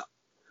 And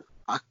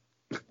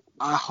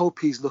I hope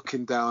he's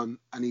looking down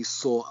and he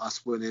saw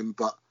us winning,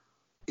 but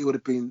it would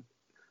have been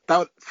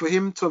for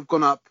him to have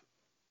gone up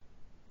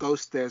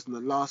those stairs in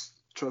the last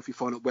trophy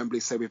final at Wembley,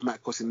 say with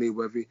Matt Cross and Lee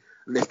Worthy,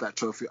 lift that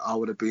trophy, I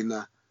would have been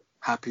the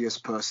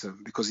happiest person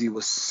because he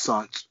was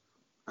such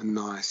a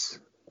nice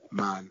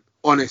man.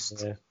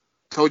 Honest. Yeah.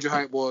 Told you how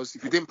it was.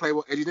 If you didn't play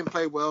well, Eddie didn't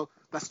play well,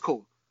 that's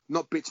cool.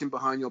 Not bitching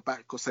behind your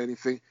back or say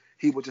anything.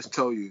 He will just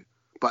tell you.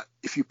 But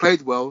if you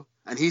played well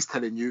and he's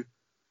telling you,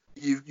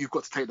 you've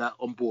got to take that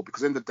on board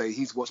because at the end of the day,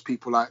 he's watched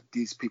people like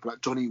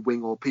Johnny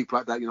Wing or people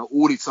like that,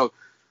 all these. So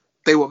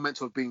they were meant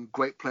to have been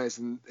great players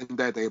in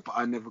their day, but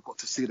I never got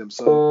to see them.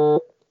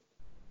 So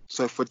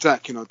for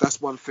Jack,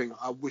 that's one thing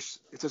I wish.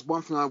 If there's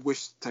one thing I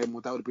wish,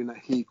 Tamar, that would have been that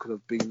he could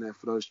have been there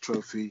for those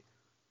trophy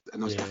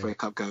and those FA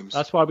Cup games.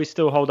 That's why we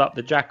still hold up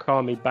the Jack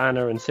Army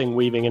banner and sing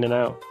 "Weaving In and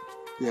Out."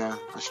 Yeah,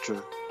 that's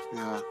true.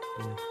 Yeah.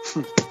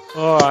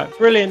 All right,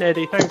 brilliant,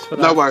 Eddie. Thanks for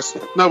that.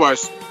 No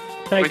worries.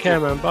 Take care,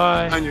 man.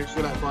 Bye. And you.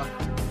 Good night.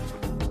 Bye.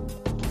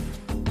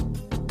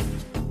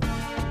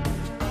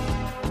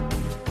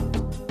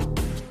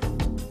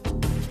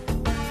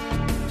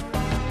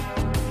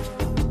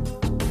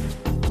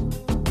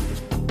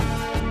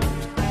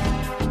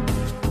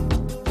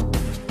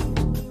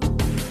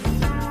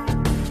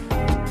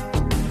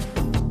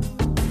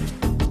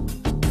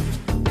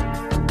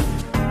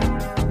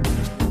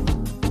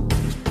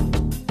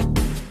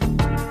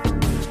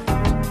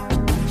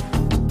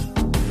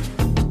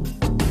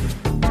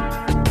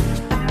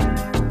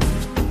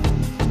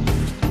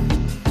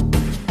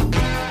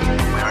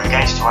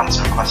 To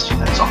answer a question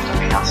that has often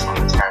been asked on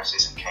the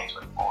terraces and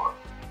Casewood Forum.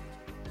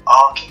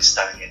 Are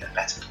Kingstonian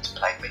better to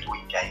play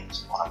midweek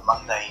games on a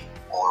Monday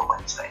or a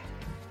Wednesday?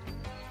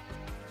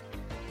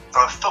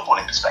 From a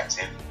footballing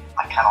perspective,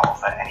 I cannot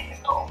offer any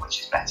input on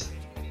which is better.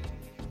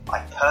 I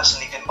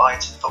personally didn't buy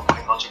into the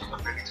footballing logic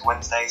of moving to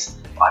Wednesdays,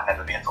 but I've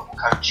never been a football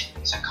coach,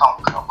 so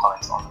can't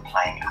comment on the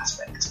playing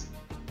aspect.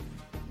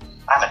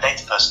 I'm a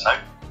data person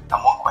though,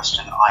 and one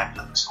question I've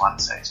looked to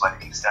answer is whether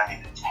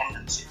Kingstonian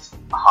attendances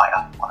are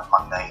higher on a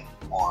Monday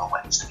or a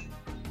Wednesday.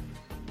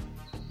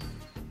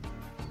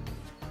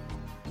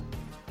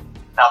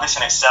 Now this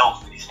in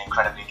itself is an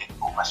incredibly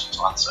difficult question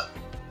to answer.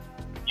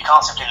 You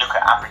can't simply look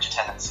at average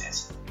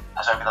attendances,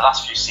 as over the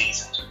last few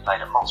seasons we've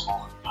played at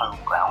multiple home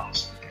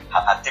grounds,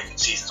 have had different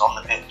seasons on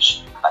the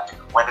pitch, have had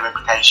different weather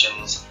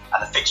implications,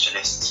 and the fixture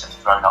lists have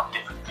thrown up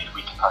different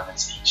midweek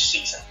opponents each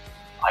season,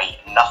 i.e.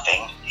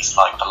 nothing is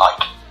like for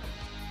like.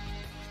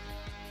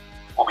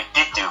 What we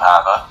did do,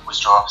 however, was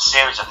draw up a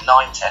series of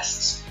 9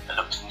 tests that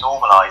looked to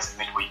normalise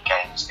midweek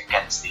games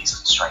against these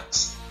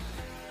constraints.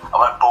 I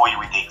won't bore you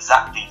with the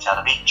exact detail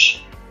of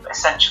each, but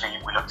essentially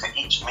we looked at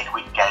each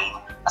midweek game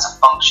as a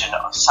function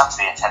of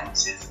Saturday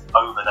attendances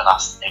over the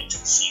last 8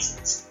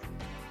 seasons.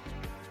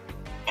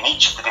 In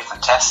each of the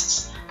different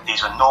tests,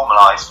 these were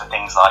normalised for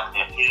things like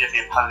the appeal of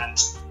the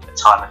opponent, the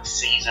time of the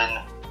season,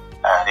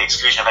 the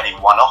exclusion of any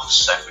one-offs,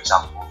 so for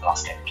example the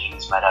last game at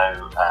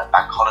Kingsmeadow,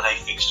 bank holiday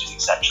fixtures,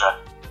 etc.,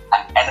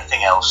 and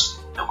anything else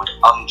that would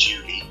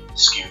unduly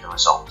skew the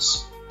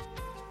results.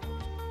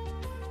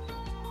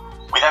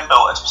 We then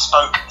built a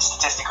bespoke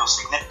statistical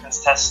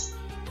significance test,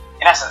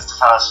 in essence to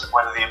tell us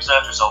whether the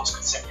observed results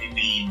could simply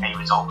be a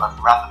result of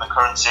random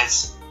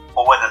occurrences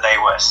or whether they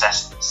were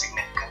assessed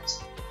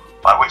significant,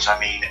 by which I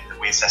mean that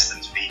we assessed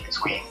them to be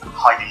between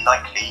highly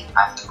likely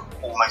and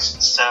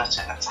almost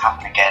certain to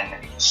happen again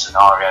if the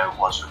scenario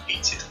was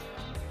repeated.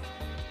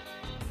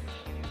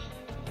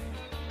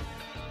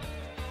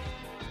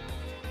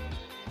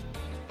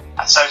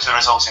 And so to the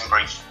results in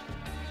brief.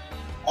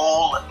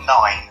 All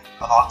 9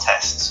 of our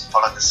tests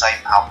followed the same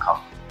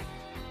outcome.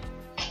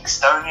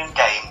 Kingstonian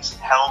games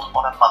held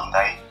on a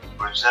Monday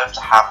were observed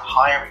to have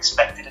higher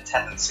expected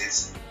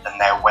attendances than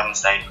their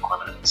Wednesday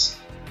equivalents.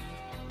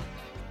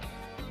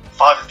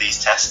 5 of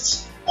these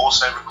tests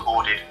also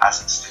recorded as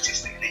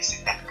statistically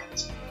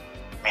significant,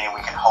 meaning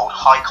we can hold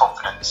high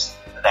confidence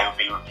that they will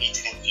be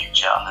repeated in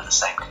future under the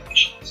same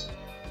conditions.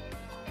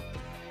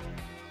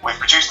 We've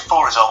produced the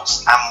full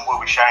results and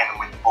we'll be sharing them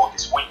with the board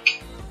this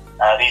week.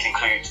 These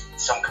include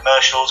some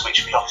commercials,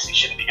 which we obviously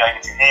shouldn't be going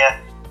into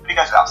here, but it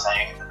goes without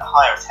saying that the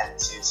higher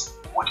attendances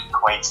would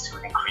equate to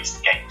an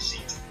increased game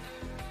receipt.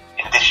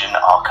 In addition,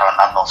 our current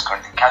landlords,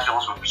 Corinthian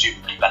Casuals, will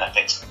presumably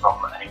benefit from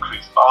an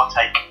increased bar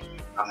take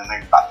from the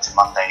move back to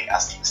Monday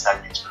as the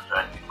Kingstonians'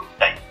 preferred midweek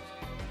day.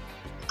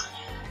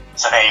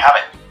 So there you have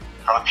it.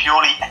 From a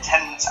purely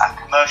attendance and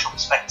commercial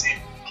perspective,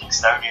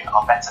 Kingstonian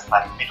are better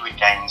playing midweek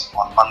games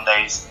on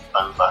Mondays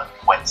over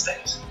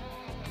Wednesdays.